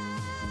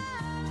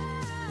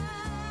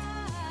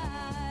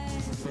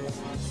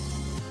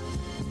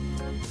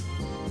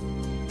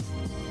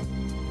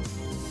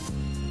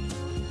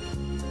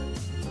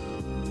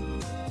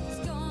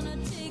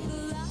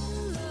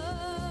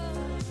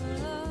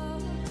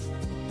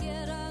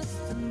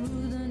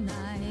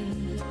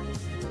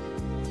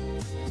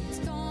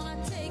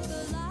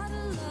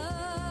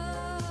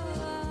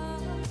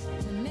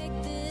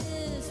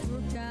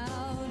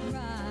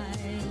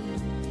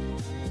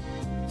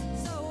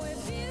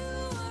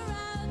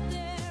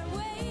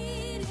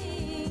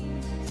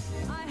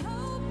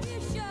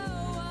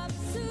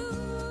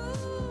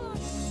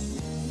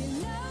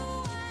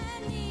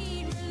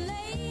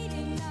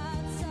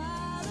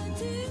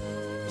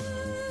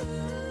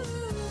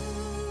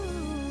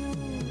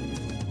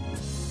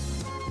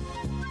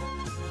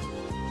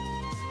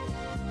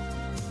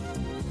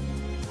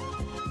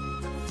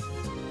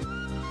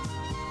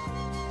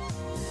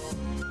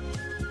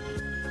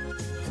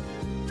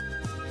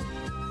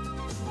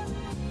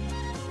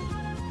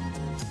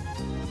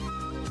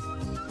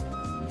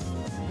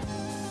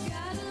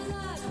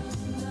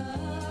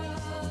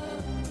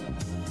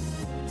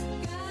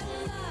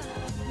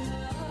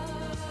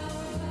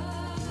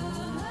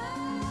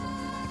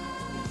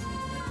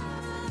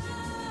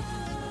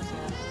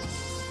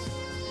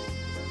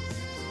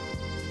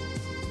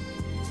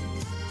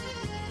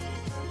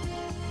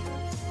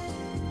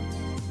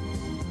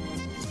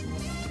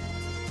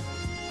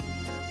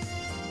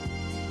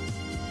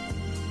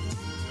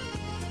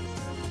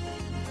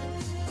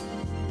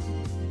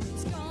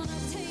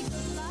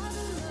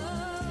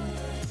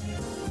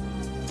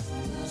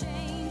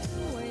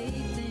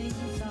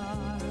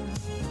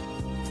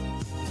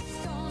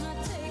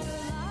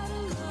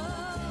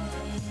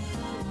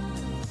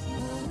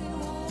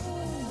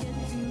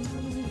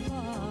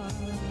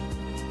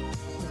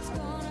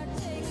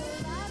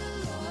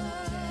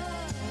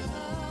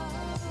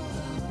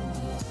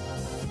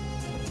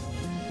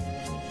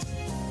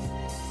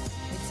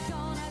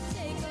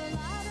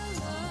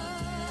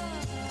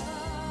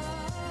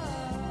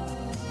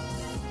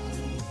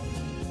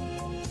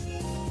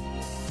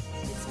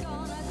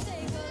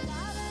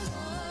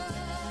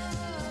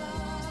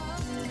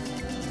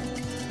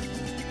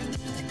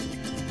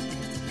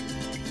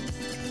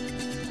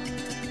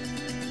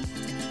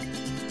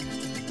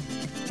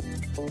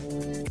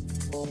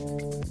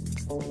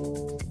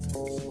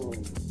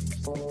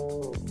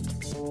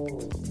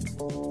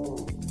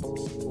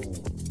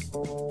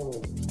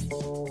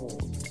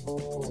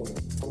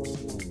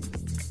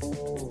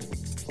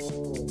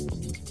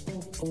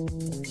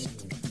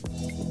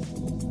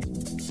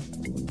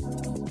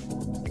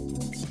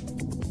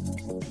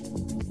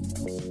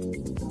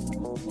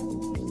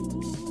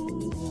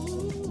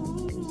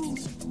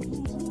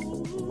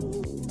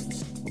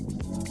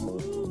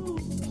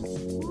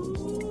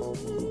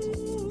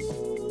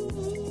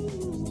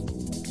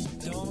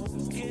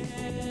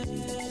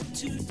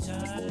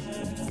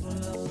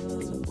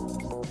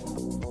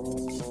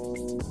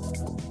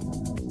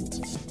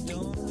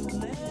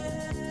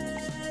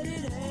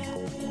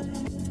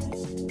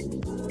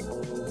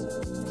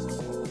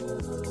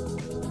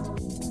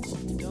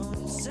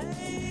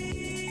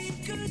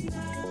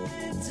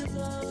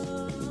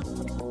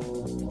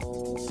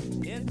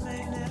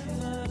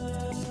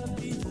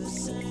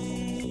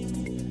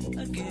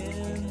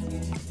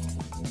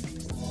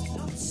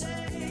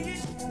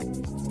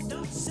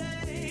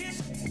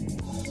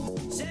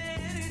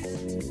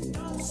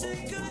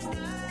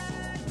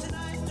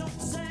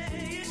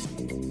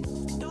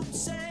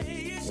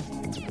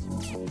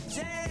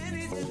 say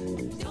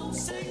anything. Don't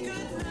say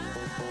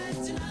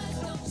goodnight tonight.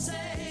 Don't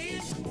say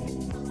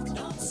it.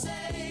 Don't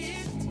say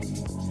it.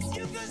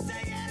 You can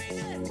say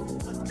anything,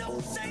 but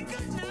don't say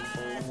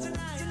goodnight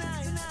tonight.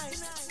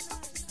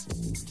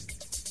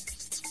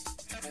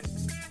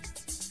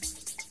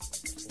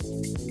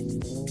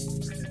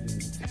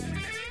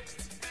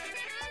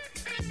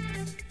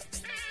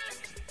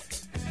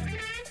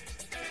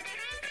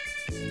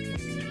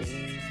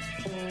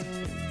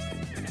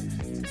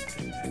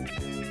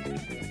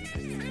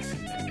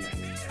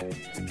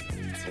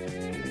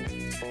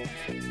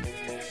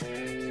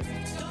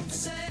 Don't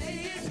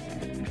say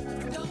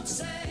it. Don't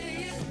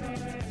say it.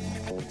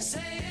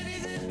 Say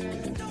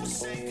anything. Don't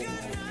say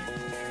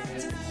goodnight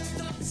tonight.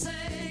 Don't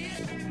say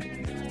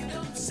it.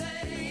 Don't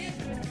say it.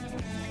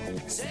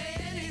 Say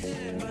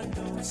anything, but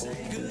don't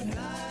say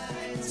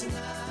goodnight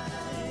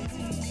tonight.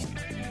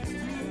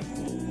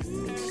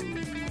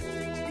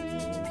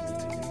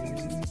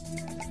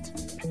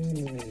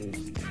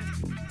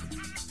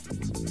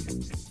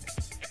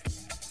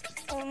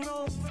 Oh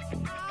no.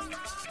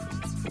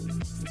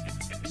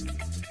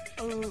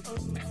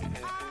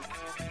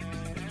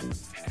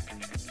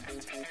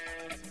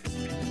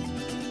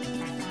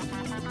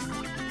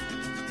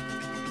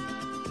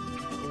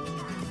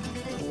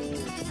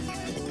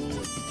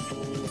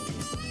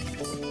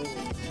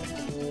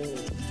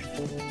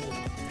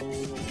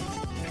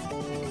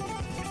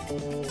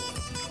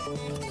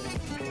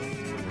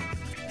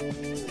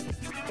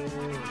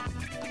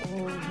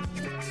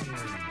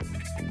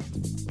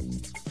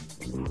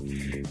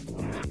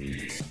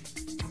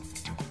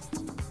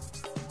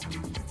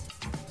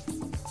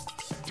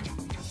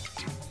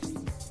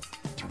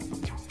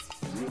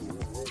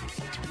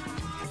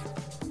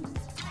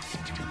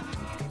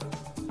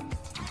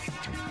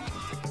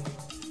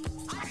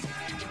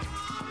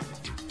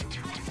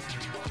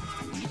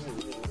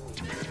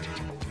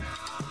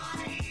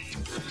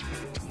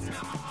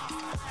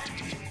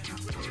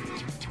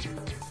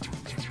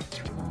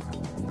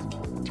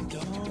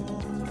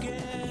 Don't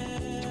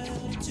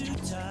get too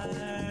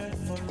tired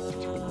for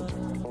love.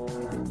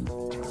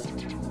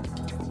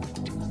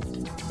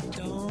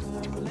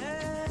 Don't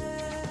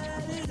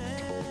let it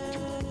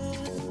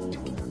end.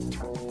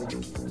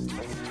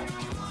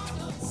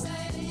 Don't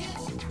say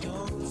it.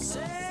 Don't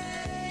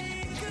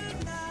say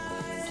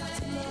goodnight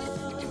to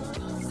love.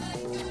 Don't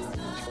say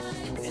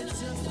goodnight.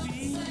 It's a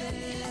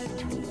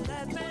feeling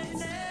that may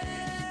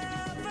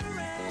never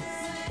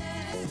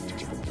end.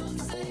 Don't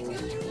say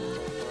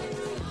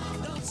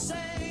goodnight. Don't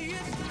say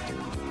it.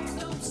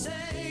 Don't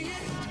say it.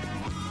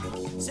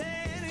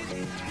 Say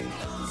anything.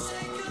 Don't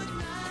say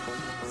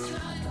goodnight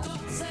tonight.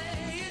 Don't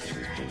say it.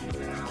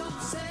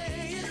 Don't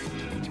say it.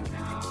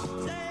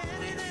 Say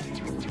anything.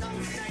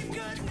 Don't say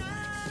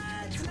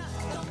goodnight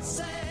tonight. Don't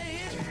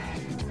say it.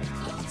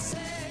 Don't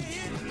say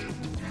it.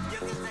 You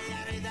can say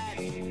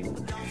anything.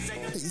 Don't say Hey,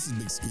 goodnight. this is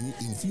Big Skinny,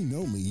 and if you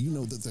know me, you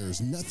know that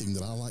there's nothing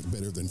that I like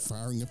better than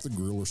firing up the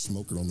grill or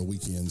smoking on the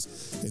weekends,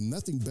 and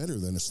nothing better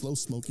than a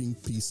slow-smoking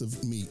piece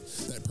of meat.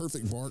 That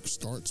perfect bark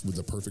starts with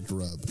the perfect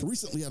rub.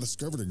 Recently, I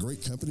discovered a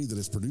great company that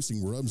is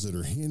producing rubs that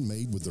are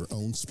handmade with their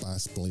own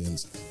spice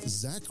blends.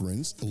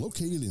 Zacharins,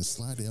 located in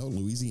Slidell,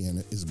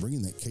 Louisiana, is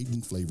bringing that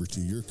Cajun flavor to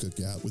your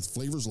cookout with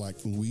flavors like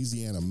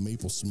Louisiana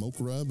maple smoke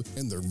rub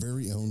and their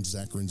very own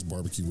Zacharins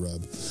barbecue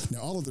rub.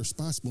 Now, all of their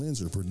spice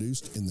blends are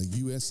produced in the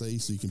USA,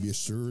 so you can be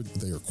assured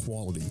they are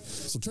quality.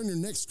 So turn your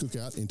next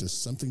cookout into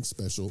something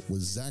special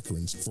with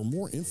Zacharins. For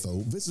more info,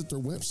 visit their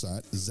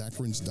website,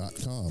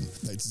 zacharins.com.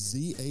 That's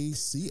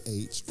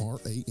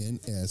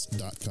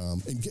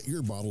ZACHRANS.com, and get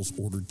your bottles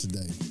ordered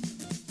today.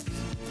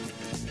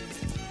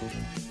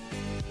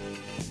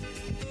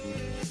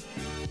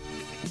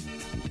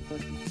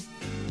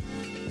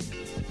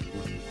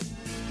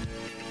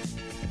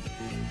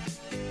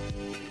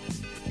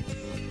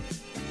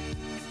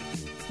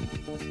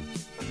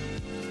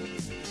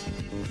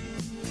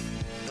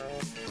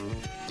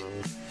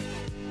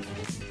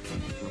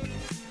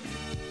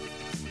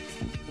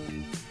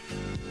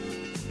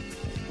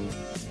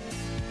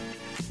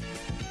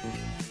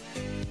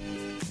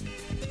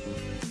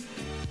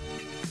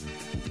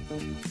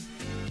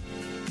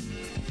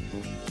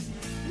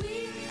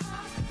 We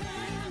are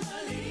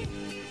family.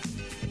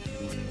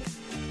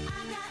 I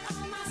got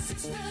all my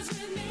sisters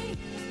with me.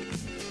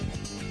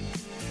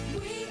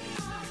 We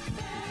are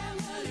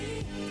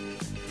family.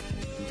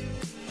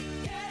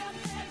 Get up,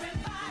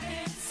 everybody,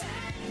 and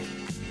sing.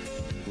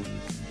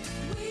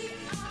 We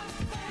are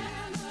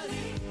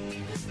family.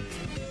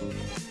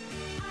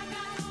 I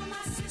got all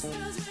my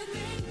sisters with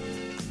me.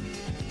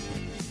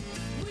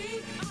 We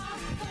are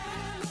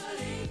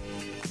family.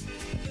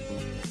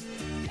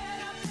 Get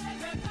up,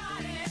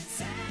 everybody, and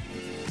sing.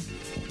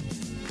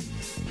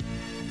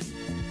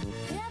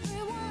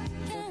 Everyone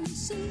can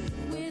see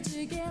we're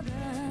together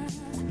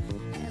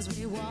as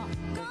we walk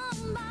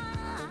on by.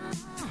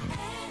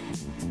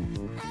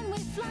 And we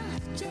fly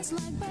just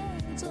like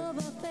birds of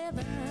a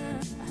feather.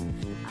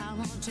 I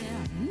won't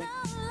tell no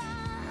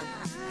lie.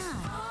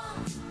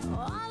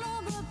 All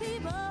of the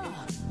people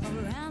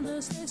around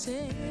us, they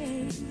say,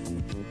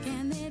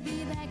 can they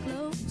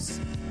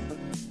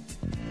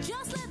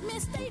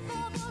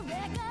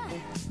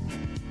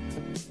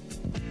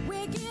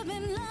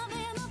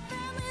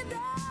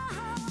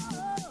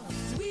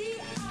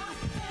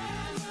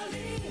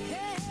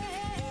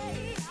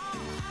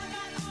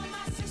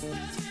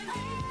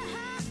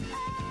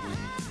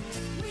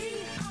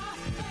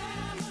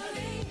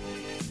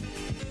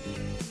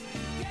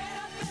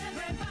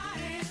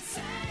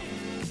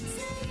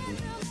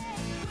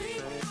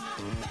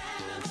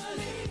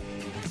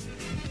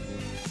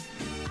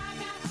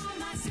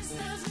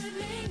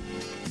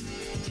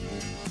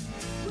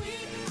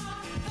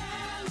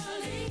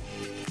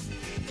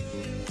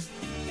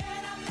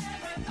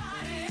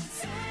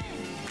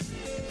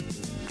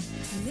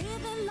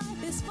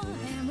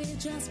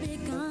just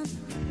begun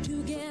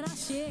to get our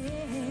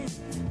share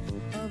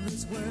of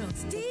this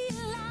world's delight.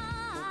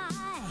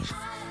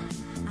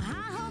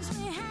 High hopes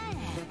we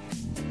have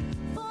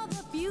for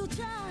the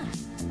future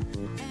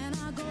and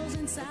our goals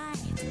in sight.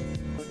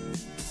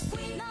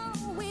 We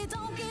know we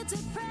don't get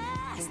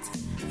depressed.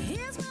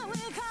 Here's what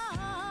we call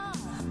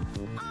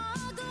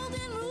our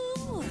golden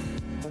rule.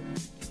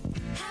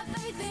 Have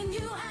faith in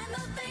you and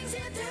the things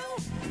you do.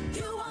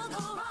 You won't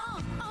go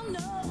wrong. Oh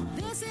no,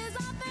 this is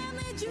our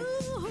family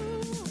jewel.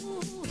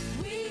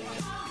 We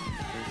are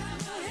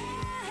family.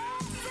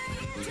 Sing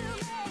it to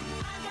me.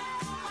 I got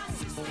all my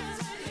sisters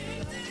with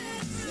me.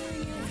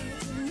 Sing it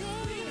to me.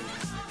 We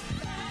are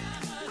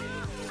family.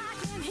 I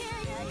can hear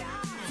you,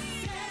 y'all.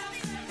 Get up,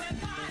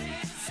 everybody.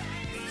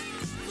 Sing it.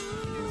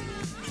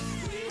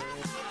 We have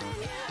faith in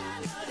you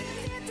and the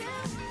things you do.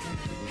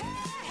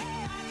 Hey,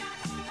 I got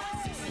all my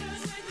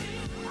sisters with me.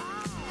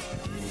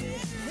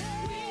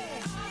 We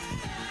are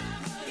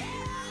family.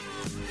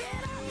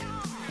 Get up,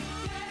 y'all.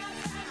 Get up,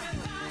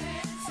 everybody.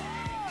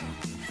 Sing.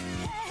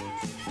 Hey,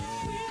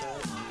 we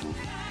are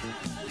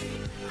family.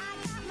 I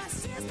got my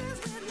sisters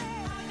with me.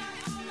 I got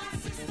all my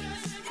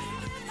sisters with me.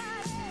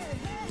 Everybody.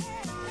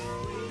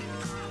 We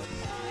are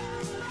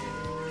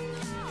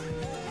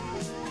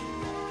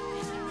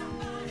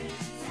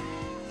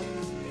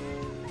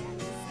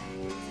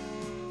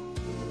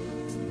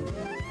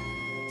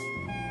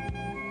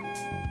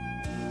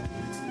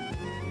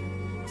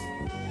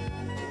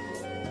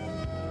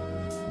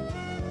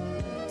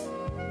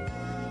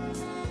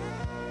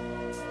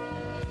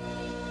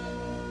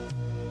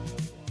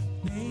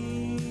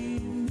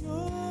Name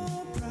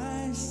your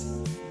price,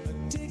 a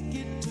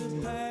ticket to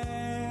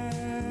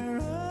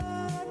paradise.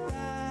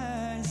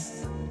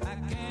 I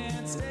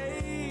can't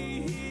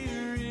stay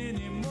here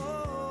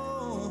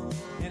anymore,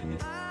 and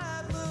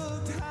I've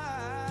looked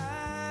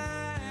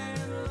high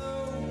and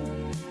low.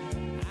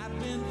 I've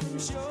been from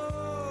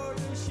shore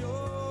to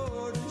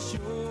shore to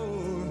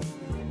shore.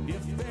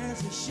 If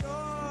there's a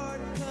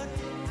shortcut,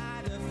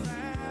 I'd have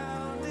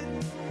found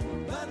it,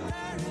 but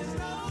there is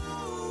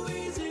no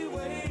easy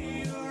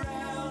way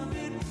around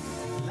it.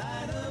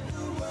 Light of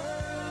the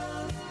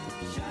world,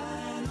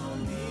 shine on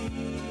me.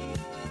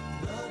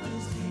 Love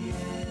is the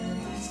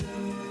answer.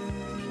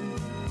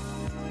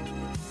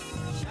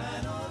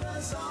 Shine on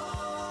us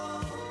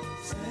all,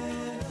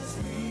 set us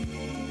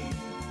free.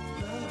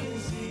 Love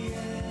is the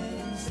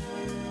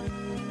answer.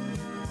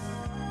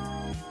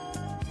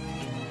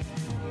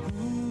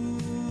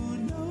 Who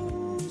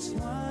knows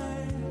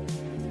why?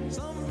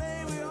 Someday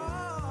we all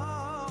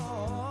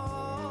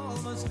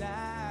must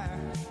die.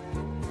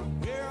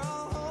 We're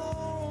all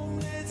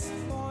homeless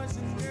boys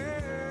and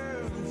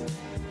girls,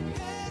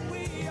 and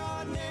we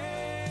are never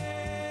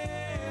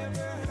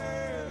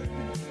heard.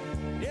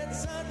 It's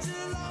such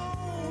a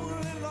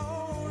lonely,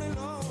 lonely,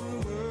 lonely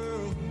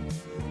world.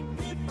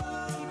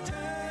 People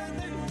turn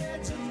their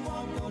heads and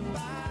walk on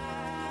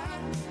by.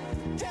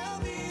 Tell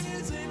me,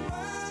 is it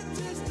worth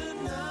just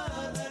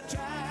another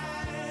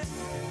try?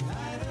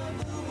 Light of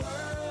the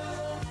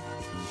world,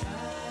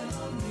 shine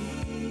on me.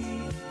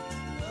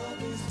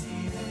 Love is the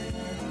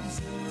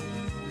answer.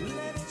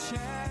 Let it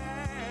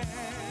shine.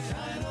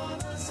 Shine on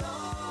us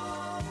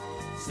all,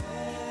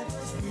 set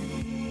us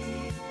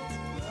free.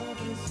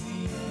 Love is the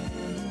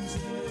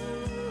answer.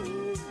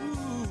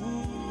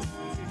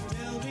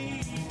 Tell me,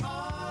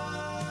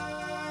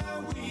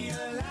 are we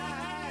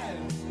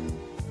alive,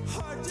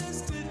 or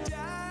just a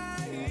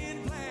dying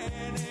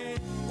planet?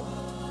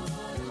 What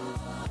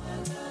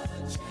are the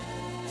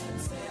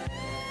chances?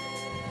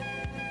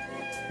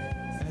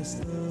 Ask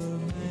the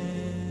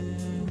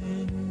man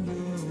in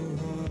your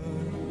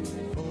heart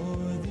for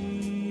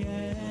the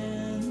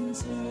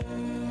answer.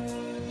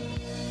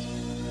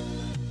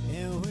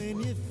 And when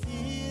you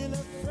feel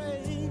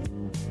afraid,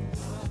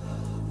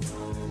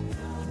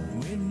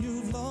 when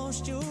you've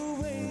lost your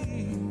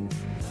way,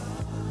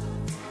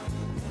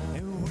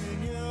 and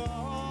when you're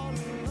all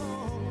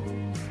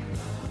alone,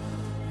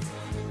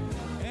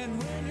 and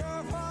when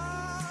you're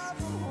far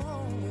from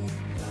home,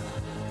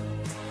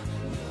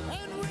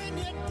 and when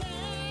you're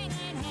down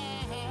and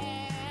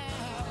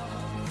out,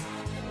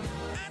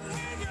 and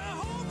when your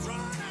hope's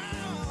run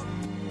out,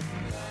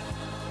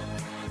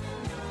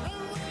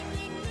 and when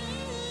you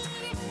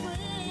need a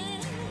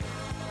friend,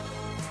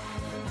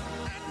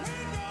 and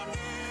when you're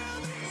near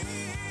the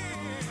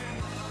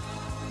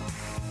end,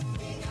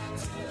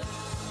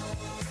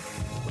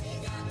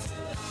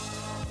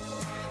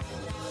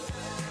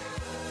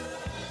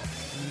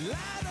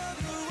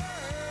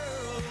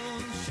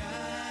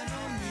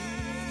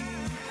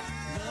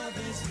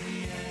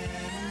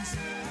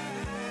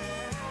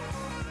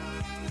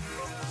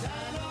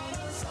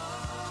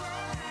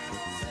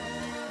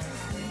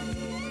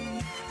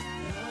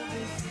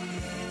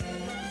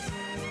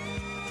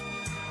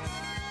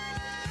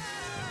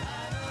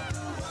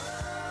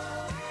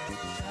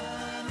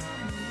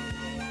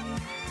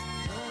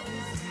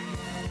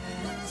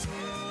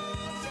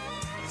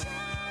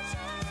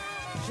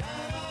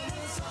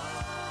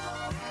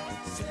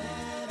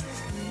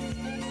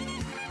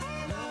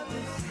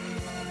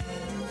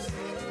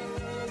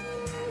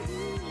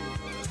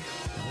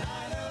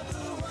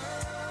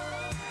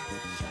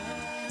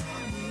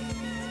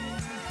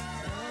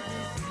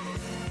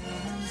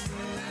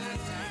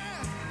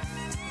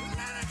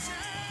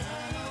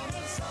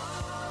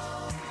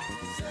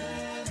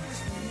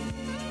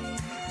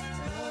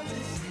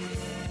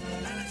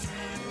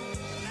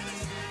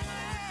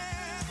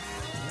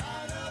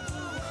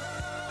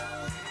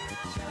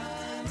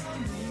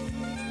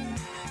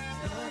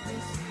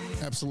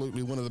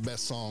 Absolutely one of the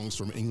best songs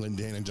from England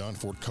Dan and John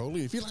Ford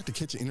Coley. If you'd like to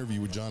catch an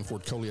interview with John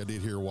Ford Coley I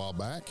did here a while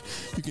back,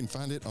 you can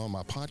find it on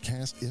my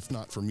podcast, If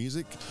Not For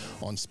Music,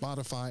 on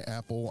Spotify,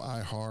 Apple,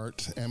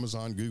 iHeart,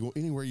 Amazon, Google,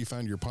 anywhere you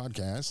find your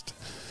podcast,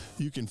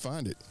 you can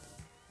find it.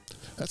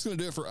 That's going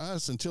to do it for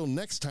us. Until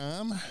next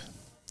time,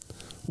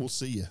 we'll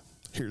see you.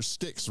 Here's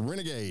Styx,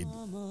 Renegade.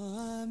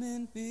 Mama, I'm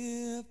in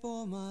fear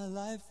for my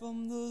life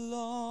from the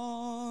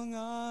long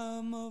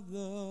arm of the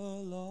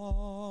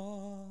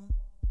law.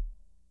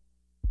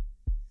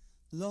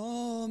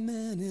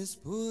 Lawman is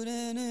putting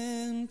an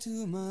end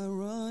to my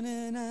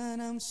running,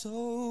 and I'm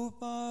so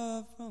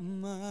far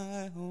from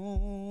my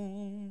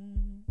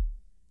home.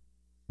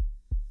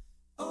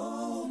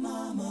 Oh,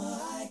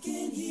 Mama, I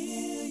can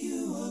hear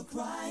you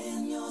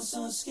a-crying. You're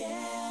so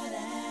scared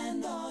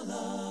and all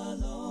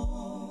alone.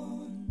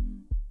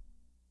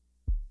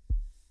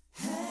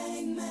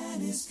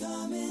 Hangman is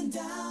coming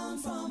down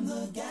from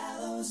the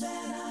gallows,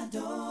 and I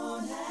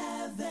don't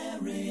have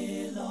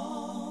very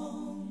long.